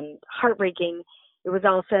awful and heartbreaking, it was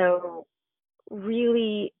also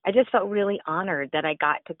really, I just felt really honored that I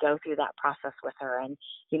got to go through that process with her. And,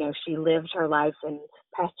 she lived her life and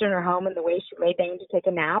passed in her home in the way she laid down to take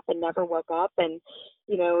a nap and never woke up. And,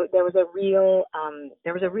 there was a real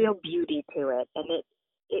beauty to it. And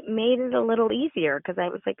it made it a little easier because I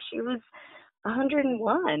was like, she was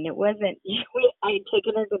 101. It wasn't, I had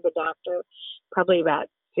taken her to the doctor probably about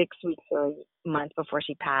 6 weeks or a month before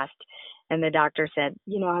she passed. And the doctor said,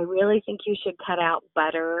 I really think you should cut out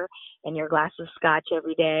butter and your glass of scotch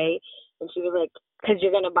every day. And she was like, because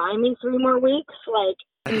you're going to buy me 3 more weeks? Like,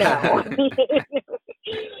 no.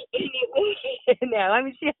 No, I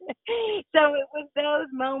mean, so it was those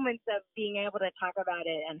moments of being able to talk about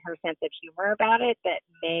it and her sense of humor about it that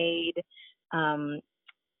made, kind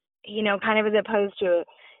of, as opposed to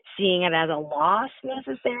seeing it as a loss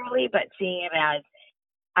necessarily, but seeing it as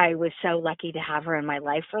I was so lucky to have her in my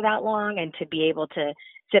life for that long and to be able to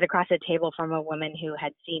sit across a table from a woman who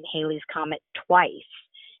had seen Halley's Comet twice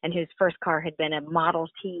and whose first car had been a Model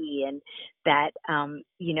T, and that,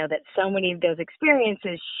 that so many of those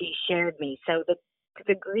experiences she shared me. So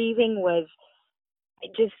the grieving was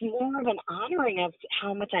just more of an honoring of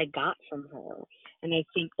how much I got from her. And I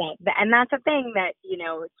think and that's a thing that,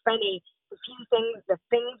 it's funny, the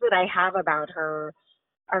things that I have about her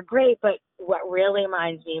are great, but what really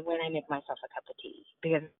reminds me of when I make myself a cup of tea,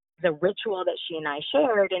 because the ritual that she and I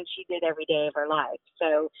shared and she did every day of her life.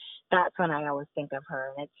 So that's when I always think of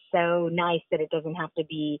her. And it's so nice that it doesn't have to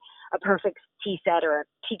be a perfect tea set or a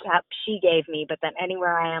teacup she gave me, but that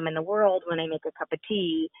anywhere I am in the world, when I make a cup of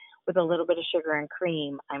tea with a little bit of sugar and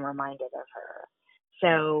cream, I'm reminded of her.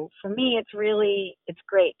 So for me, it's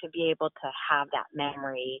great to be able to have that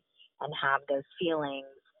memory and have those feelings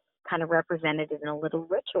kind of represented in a little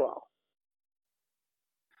ritual.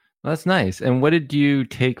 Well, that's nice. And what did you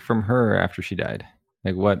take from her after she died?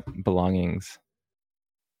 Like what belongings?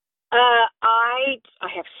 I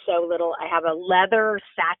have so little. I have a leather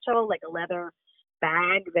satchel, like a leather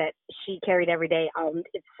bag that she carried every day.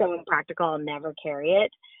 It's so impractical. I'll never carry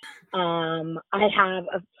it. I have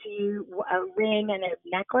a ring and a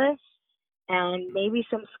necklace and maybe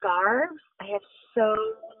some scarves. I have so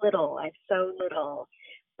little. I have so little,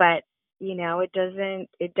 but it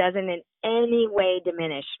doesn't in any way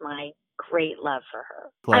diminish my great love for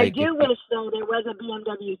her. I Like, if do wish though there was a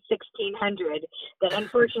BMW 1600 that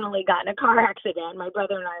unfortunately got in a car accident. My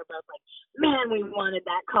brother and I are both like, man, we wanted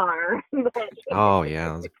that car. But oh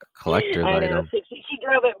yeah, it was a collector's I know. item. She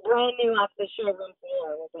drove it brand new off the showroom floor.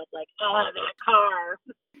 I was like, oh, that car.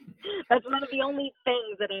 That's one of the only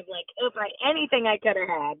things that I'm like, if anything I could have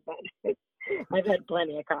had, but I've had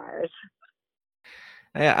plenty of cars.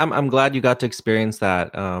 Yeah, I'm glad you got to experience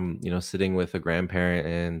that. Sitting with a grandparent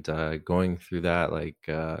and going through that like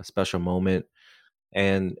special moment.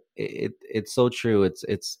 And it's so true.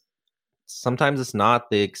 It's sometimes it's not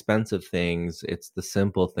the expensive things; it's the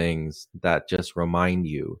simple things that just remind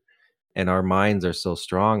you. And our minds are so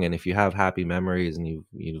strong. And if you have happy memories and you've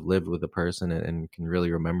lived with a person and can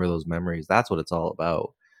really remember those memories, that's what it's all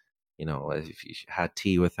about. If you had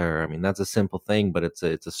tea with her, I mean, that's a simple thing, but it's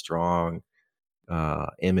a strong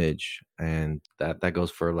image, and that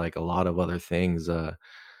goes for like a lot of other things. I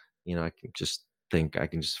can just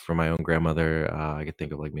for my own grandmother, I could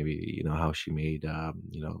think of like maybe how she made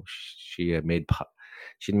she had made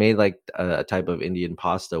she'd made like a type of Indian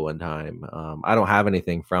pasta one time. I don't have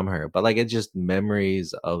anything from her, but like it's just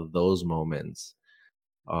memories of those moments,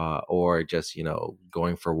 or just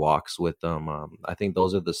going for walks with them. I think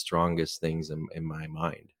those are the strongest things in my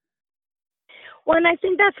mind. Well, and I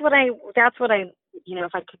think that's what I,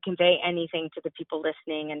 if I could convey anything to the people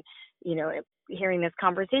listening and, hearing this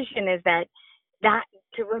conversation is that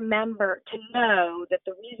to remember, to know that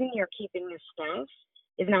the reason you're keeping this stuff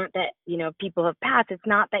is not that, people have passed. It's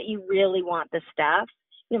not that you really want the stuff.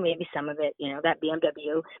 Maybe some of it, that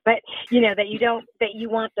BMW, but that you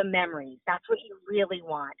want the memories. That's what you really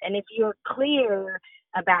want. And if you're clear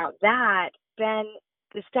about that, then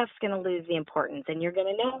the stuff's going to lose the importance, and you're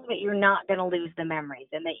going to know that you're not going to lose the memories,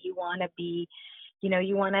 and that you want to be,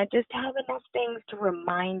 you want to just have enough things to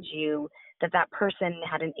remind you that that person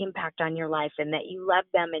had an impact on your life and that you love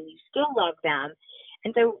them and you still love them.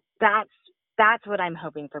 And so that's what I'm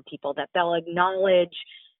hoping for people, that they'll acknowledge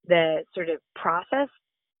the sort of process,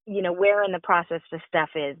 where in the process the stuff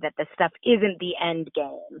is, that the stuff isn't the end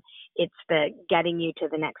game. It's the getting you to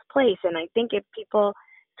the next place. And I think if people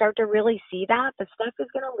start to really see that, the stuff is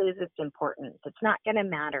going to lose its importance. It's not going to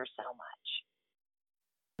matter so much.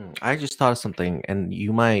 I just thought of something, and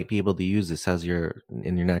you might be able to use this as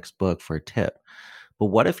in your next book for a tip. But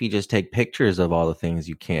what if you just take pictures of all the things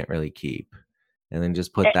you can't really keep, and then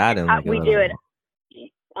just put that in like a We do it. little.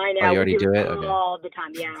 I Oh, know, you we already do do it it? Okay. all the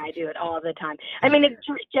time. Yeah, I do it all the time. I mean, it's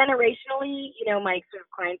generationally, my sort of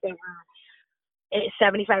clients over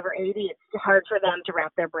 75 or 80, it's hard for them to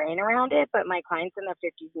wrap their brain around it. But my clients in their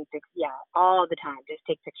 50s and 60s, yeah, all the time, just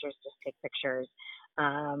take pictures, just take pictures.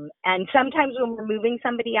 And sometimes when we're moving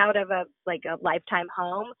somebody out of a lifetime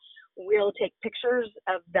home, we'll take pictures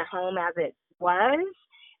of the home as it was,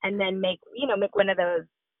 and then make one of those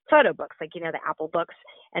photo books, like the Apple books,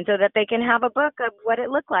 and so that they can have a book of what it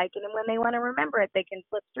looked like, and then when they want to remember it, they can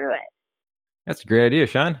flip through it. That's a great idea,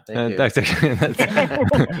 Sean. Thank you. That's actually,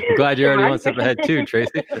 I'm glad you're already one step ahead too,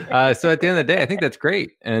 Tracy. So at the end of the day, I think that's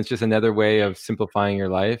great, and it's just another way of simplifying your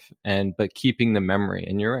life but keeping the memory.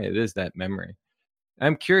 And you're right, it is that memory.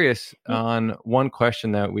 I'm curious on one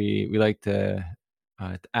question that we like to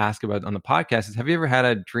ask about on the podcast is: have you ever had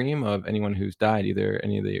a dream of anyone who's died, either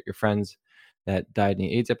any of your friends that died in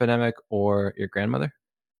the AIDS epidemic or your grandmother?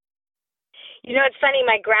 It's funny.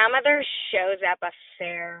 My grandmother shows up a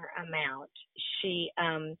fair amount. She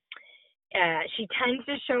tends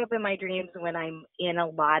to show up in my dreams when I'm in a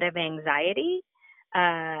lot of anxiety,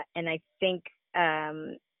 and I think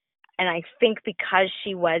because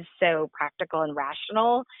she was so practical and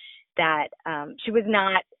rational, that she was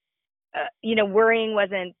not, worrying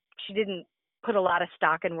wasn't. She didn't put a lot of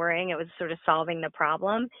stock in worrying. It was sort of solving the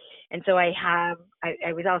problem. And so I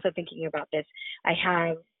was also thinking about this. I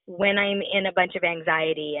have, when I'm in a bunch of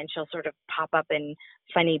anxiety, and she'll sort of pop up in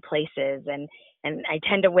funny places, and I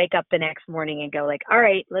tend to wake up the next morning and go like, all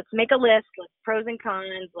right, let's make a list, let's pros and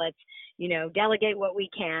cons, let's, delegate what we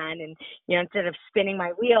can. And, instead of spinning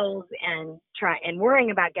my wheels and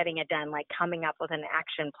worrying about getting it done, like coming up with an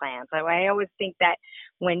action plan. So I always think that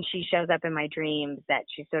when she shows up in my dreams, that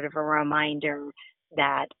she's sort of a reminder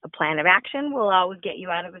that a plan of action will always get you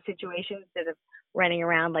out of a situation instead of running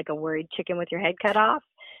around like a worried chicken with your head cut off.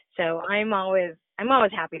 So I'm always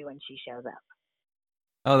happy when she shows up.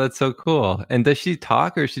 Oh, that's so cool. And does she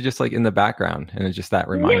talk, or is she just like in the background and it's just that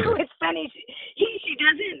reminder? No, it's funny. She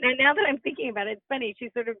doesn't. And now that I'm thinking about it, it's funny. She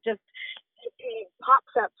sort of just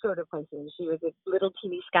pops up sort of places. She was a little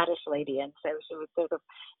teeny Scottish lady, and so she just sort of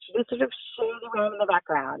shows around in the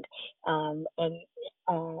background. That's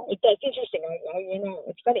interesting.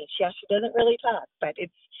 It's funny. She doesn't really talk, but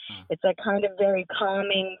it's a kind of very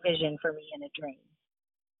calming vision for me in a dream.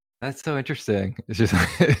 That's so interesting. It's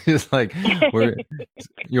just like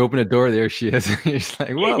you open a door, there she is. You're just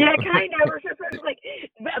like, whoa. Yeah, kind of. Or sort of like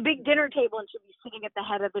a big dinner table, and she'll be sitting at the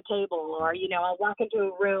head of the table, or I'll walk into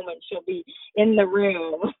a room and she'll be in the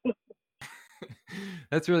room.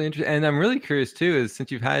 That's really interesting. And I'm really curious too, is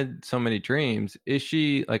since you've had so many dreams, is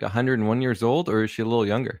she like 101 years old, or is she a little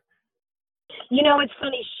younger? It's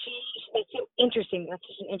funny. That's so interesting. That's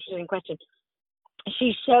such an interesting question.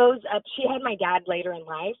 She shows up. She had my dad later in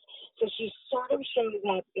life, so she sort of shows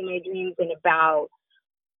up in my dreams in about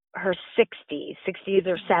her 60s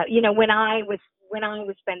or so. When I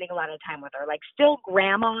was spending a lot of time with her, like still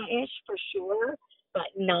grandma-ish for sure, but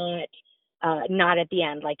not at the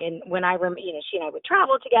end. Like, when I remember, she and I would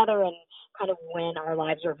travel together, and kind of when our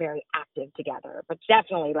lives were very active together. But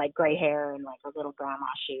definitely like gray hair and like her little grandma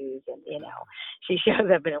shoes, and she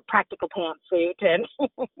shows up in a practical pantsuit and.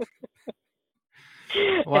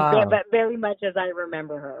 Wow. But very much as I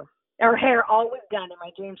remember her. Her hair always done. In my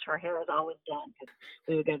dreams, her hair is always done, because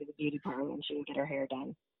we would go to the beauty parlor and she would get her hair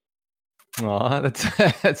done. Oh,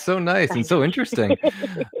 that's so nice and so interesting.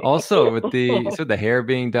 Also with the hair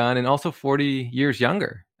being done, and also 40 years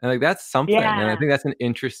younger. And like that's something. Yeah. And I think that's an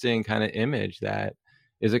interesting kind of image that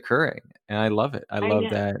is occurring. And I love it. I love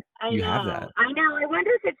that you have that. I know. I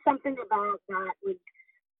wonder if it's something about that with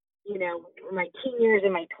my teen years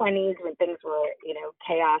and my 20s, when things were,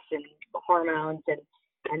 chaos and hormones,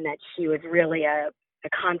 and that she was really a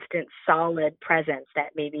constant, solid presence, that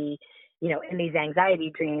maybe, in these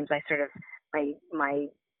anxiety dreams, I sort of, my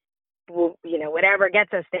whatever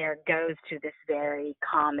gets us there goes to this very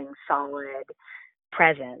calming, solid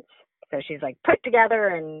presence. So she's like put together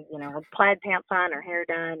and, her plaid pants on, her hair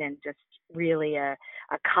done, and just really a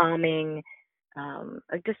calming,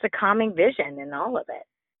 just a calming vision in all of it.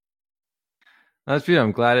 That's beautiful.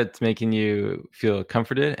 I'm glad it's making you feel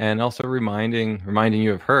comforted, and also reminding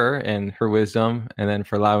you of her and her wisdom, and then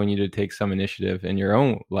for allowing you to take some initiative in your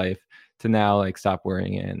own life to now like stop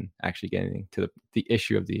worrying and actually getting to the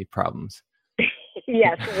issue of the problems.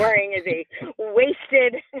 Yes, worrying is a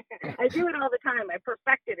wasted. I do it all the time. I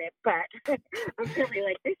perfected it, but I'm really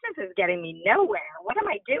like, this is getting me nowhere. What am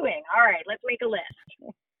I doing? All right, let's make a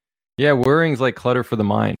list. Yeah, worrying's like clutter for the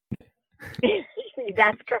mind.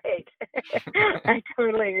 That's great. I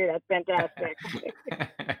totally agree. That's fantastic.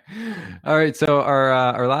 All right. So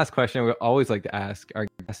our last question we always like to ask our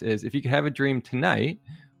guests is, if you could have a dream tonight,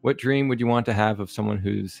 what dream would you want to have of someone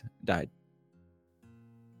who's died?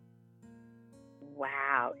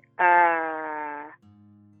 Wow.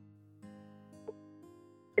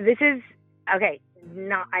 This is okay. I'm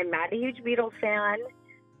not a huge Beatles fan,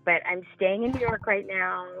 but I'm staying in New York right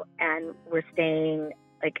now, and we're staying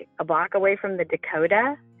like a block away from the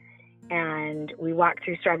Dakota, and we walked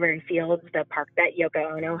through Strawberry Fields, the park that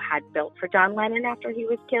Yoko Ono had built for John Lennon after he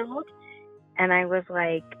was killed. And I was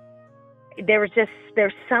like, there's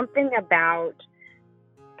something about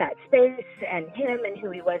that space and him and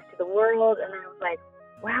who he was to the world. And I was like,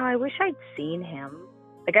 wow, I wish I'd seen him.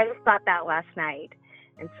 Like, I just thought that last night.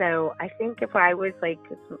 And so I think if I was like,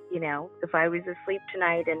 if I was asleep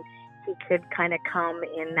tonight and he could kind of come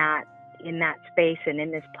in that space and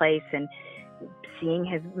in this place, and seeing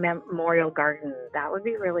his memorial garden, that would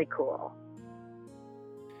be really cool.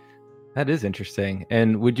 That is interesting.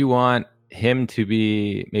 And would you want him to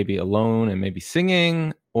be maybe alone and maybe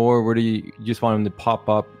singing, or would you just want him to pop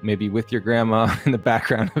up maybe with your grandma in the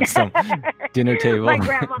background of some dinner table? My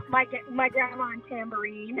grandma on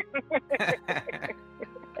tambourine.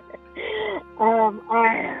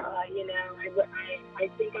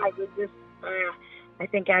 I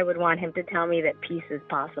think I would want him to tell me that peace is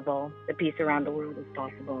possible, that peace around the world is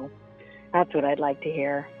possible. That's what I'd like to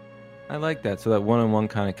hear. I like that. So that one-on-one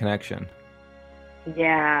kind of connection.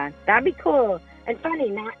 Yeah, that'd be cool and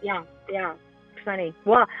funny. Funny.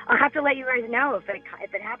 Well, I'll have to let you guys know if it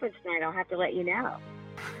happens tonight. I'll have to let you know.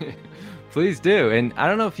 Please do. And I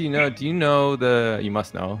don't know if you know. Do you know you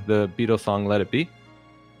must know the Beatles song "Let It Be"?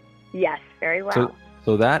 Yes, very well.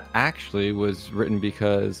 So that actually was written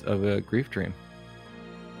because of a grief dream.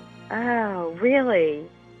 Oh, really?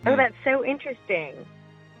 Oh, that's so interesting.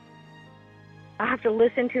 I'll have to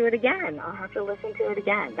listen to it again.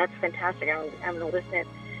 That's fantastic. I'm going to listen it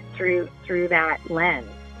through that lens.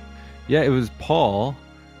 Yeah, it was Paul.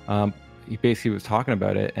 He basically was talking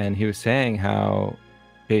about it, and he was saying how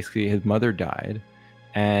basically his mother died,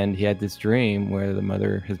 and he had this dream where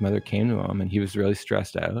his mother came to him, and he was really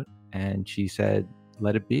stressed out, and she said,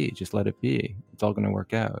 "Let it be. Just let it be. It's all going to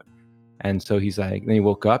work out." And so he's like, then he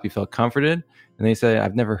woke up, he felt comforted, and then he said,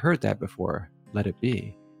 "I've never heard that before. Let it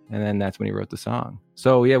be." And then that's when he wrote the song.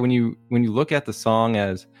 So yeah, when you look at the song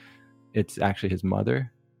as it's actually his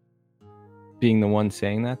mother being the one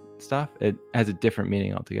saying that stuff, it has a different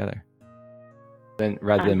meaning altogether.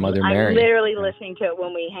 Rather than Mother Mary. I'm literally listening to it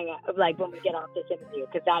when we hang out, like when we get off this interview,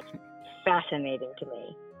 because that's fascinating to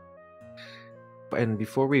me. And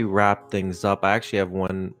before we wrap things up, I actually have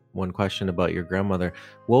one question about your grandmother.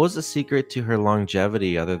 What was the secret to her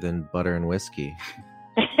longevity other than butter and whiskey?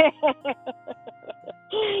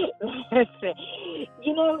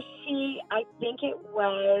 I think it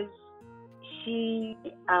was,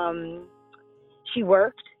 she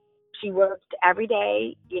worked. She worked every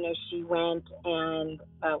day. She went and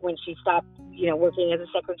when she stopped, working as a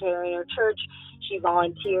secretary in her church, she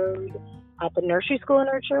volunteered at the nursery school in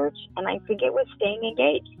her church. And I think it was staying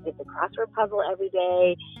engaged. She did the crossword puzzle every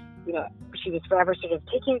day. She was forever sort of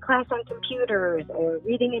taking a class on computers or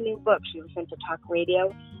reading a new book. She listened to talk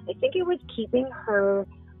radio. I think it was keeping her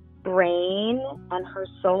brain and her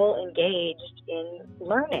soul engaged in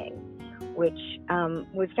learning, which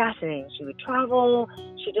was fascinating. She would travel.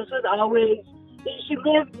 She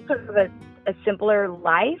lived sort of a simpler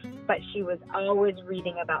life, but she was always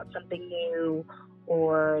reading about something new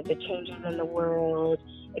or the changes in the world,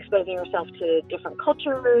 exposing herself to different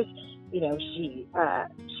cultures. She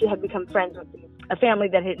had become friends with a family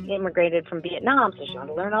that had immigrated from Vietnam, so she wanted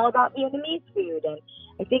to learn all about Vietnamese food. And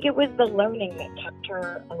I think it was the learning that kept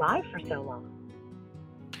her alive for so long.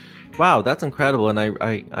 Wow, that's incredible, and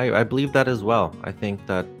I believe that as well. I think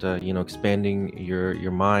that expanding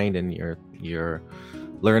your mind and your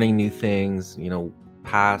learning new things,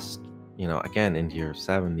 past, again into your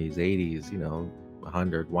 70s, 80s,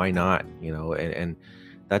 100, why not? And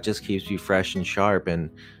that just keeps you fresh and sharp. And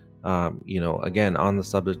again, on the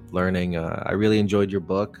subject of learning, I really enjoyed your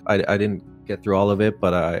book. I didn't get through all of it,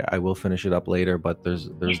 but I will finish it up later. But there's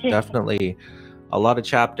definitely a lot of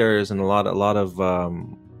chapters and a lot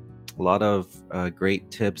of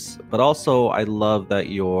great tips. But also, I love that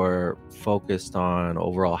you're focused on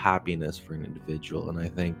overall happiness for an individual, and I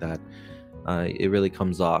think that it really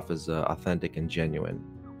comes off as authentic and genuine.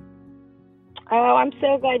 Oh, I'm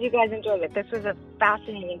so glad you guys enjoyed it. This was a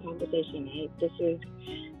fascinating conversation. This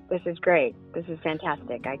is great. This is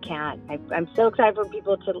fantastic. I'm so excited for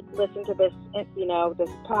people to listen to this, this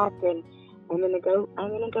talk, and I'm gonna go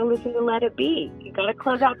listen to Let It Be. You gotta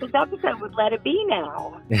close out this episode with Let It Be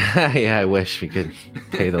now. Yeah, I wish we could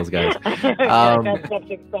pay those guys. That's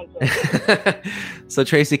expensive. So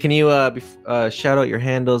Tracy, can you shout out your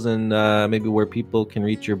handles and maybe where people can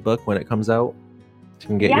reach your book when it comes out?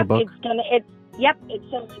 Can get your book.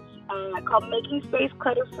 It's called Making Space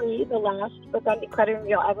Clutter Free, the last book on decluttering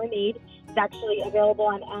you'll ever need. It's actually available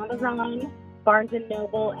on Amazon, Barnes &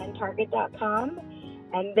 Noble, and Target.com.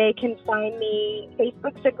 And they can find me.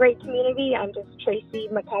 Facebook's a great community. I'm just Tracy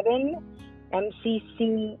McCubbin,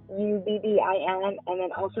 MCCUBBIN, and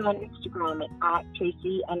then also on Instagram at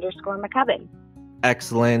Tracy_McCubbin.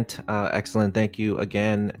 Excellent. Thank you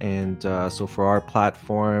again. And so for our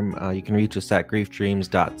platform, you can reach us at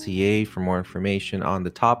griefdreams.ca for more information on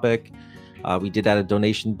the topic. We did add a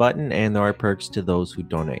donation button, and there are perks to those who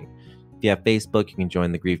donate. If you have Facebook, you can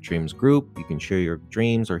join the Grief Dreams group. You can share your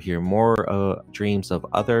dreams or hear more dreams of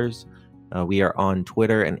others. We are on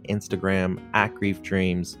Twitter and Instagram at Grief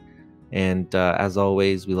Dreams. And as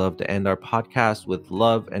always, we love to end our podcast with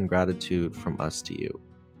love and gratitude from us to you.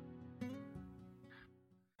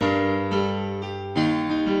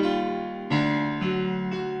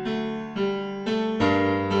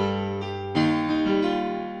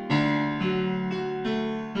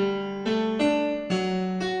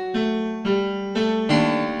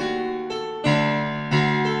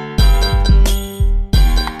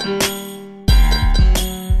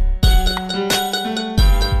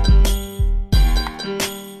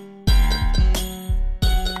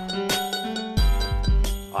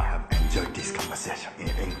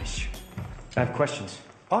 I have questions.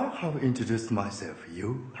 I have introduced myself.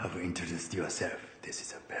 You have introduced yourself. This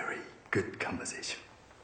is a very good conversation.